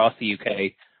across the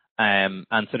UK. And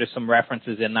so there's some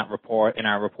references in that report, in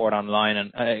our report online,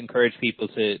 and I encourage people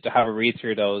to have a read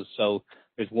through those. So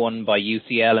there's one by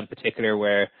UCL in particular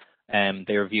where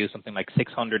they review something like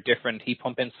 600 different heat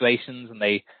pump installations, and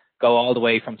they go all the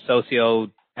way from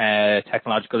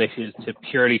socio-technological issues to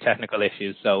purely technical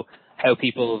issues. So how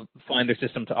people find their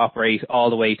system to operate, all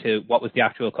the way to what was the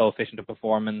actual coefficient of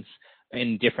performance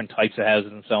in different types of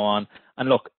houses and so on. And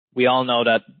look, we all know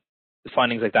that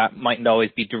findings like that mightn't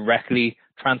always be directly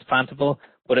transplantable,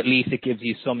 but at least it gives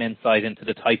you some insight into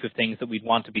the type of things that we'd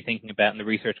want to be thinking about and the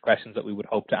research questions that we would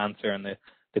hope to answer in the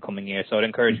coming year. So I'd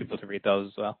encourage people to read those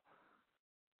as well.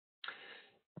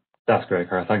 That's great,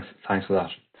 Carl. Thanks for that.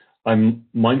 I'm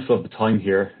mindful of the time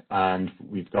here, and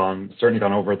we've certainly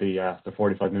gone over the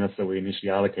 45 minutes that we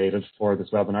initially allocated for this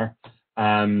webinar.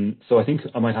 So I think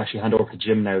I might actually hand over to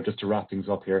Jim now just to wrap things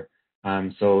up here.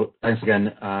 So thanks again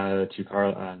to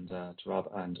Carl and to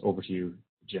Rob, and over to you,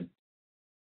 Jim.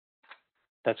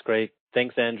 That's great.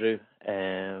 Thanks, Andrew,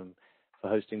 for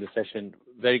hosting the session.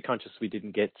 Very conscious we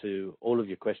didn't get to all of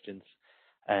your questions,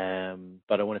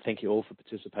 but I want to thank you all for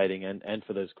participating and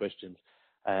for those questions,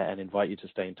 and invite you to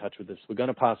stay in touch with us. We're going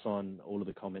to pass on all of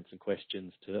the comments and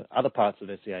questions to other parts of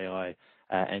SEAI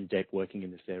and DEC working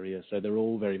in this area. So they're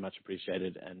all very much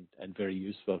appreciated and very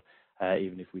useful,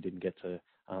 even if we didn't get to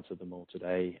answer them all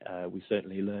today. We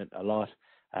certainly learned a lot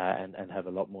and have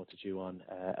a lot more to chew on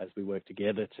as we work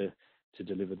together to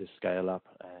deliver this scale up,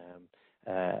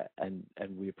 and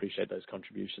we appreciate those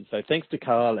contributions. So thanks to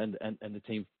Carl and the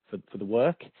team for the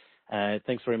work.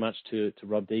 Thanks very much to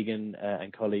Rob Deegan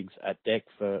and colleagues at DEC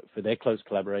for their close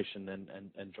collaboration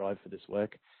and drive for this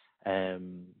work.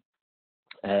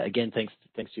 Again, thanks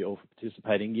to you all for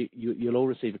participating. You'll all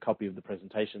receive a copy of the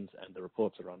presentations, and the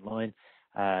reports are online.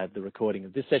 The recording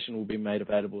of this session will be made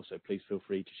available, so please feel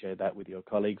free to share that with your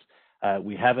colleagues.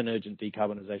 We have an urgent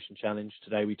decarbonisation challenge.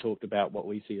 Today we talked about what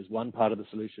we see as one part of the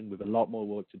solution with a lot more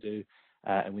work to do,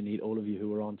 and we need all of you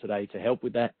who are on today to help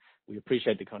with that. We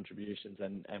appreciate the contributions,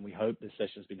 and we hope this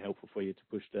session has been helpful for you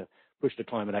to push the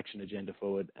climate action agenda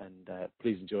forward. And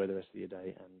please enjoy the rest of your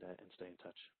day and stay in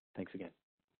touch. Thanks again.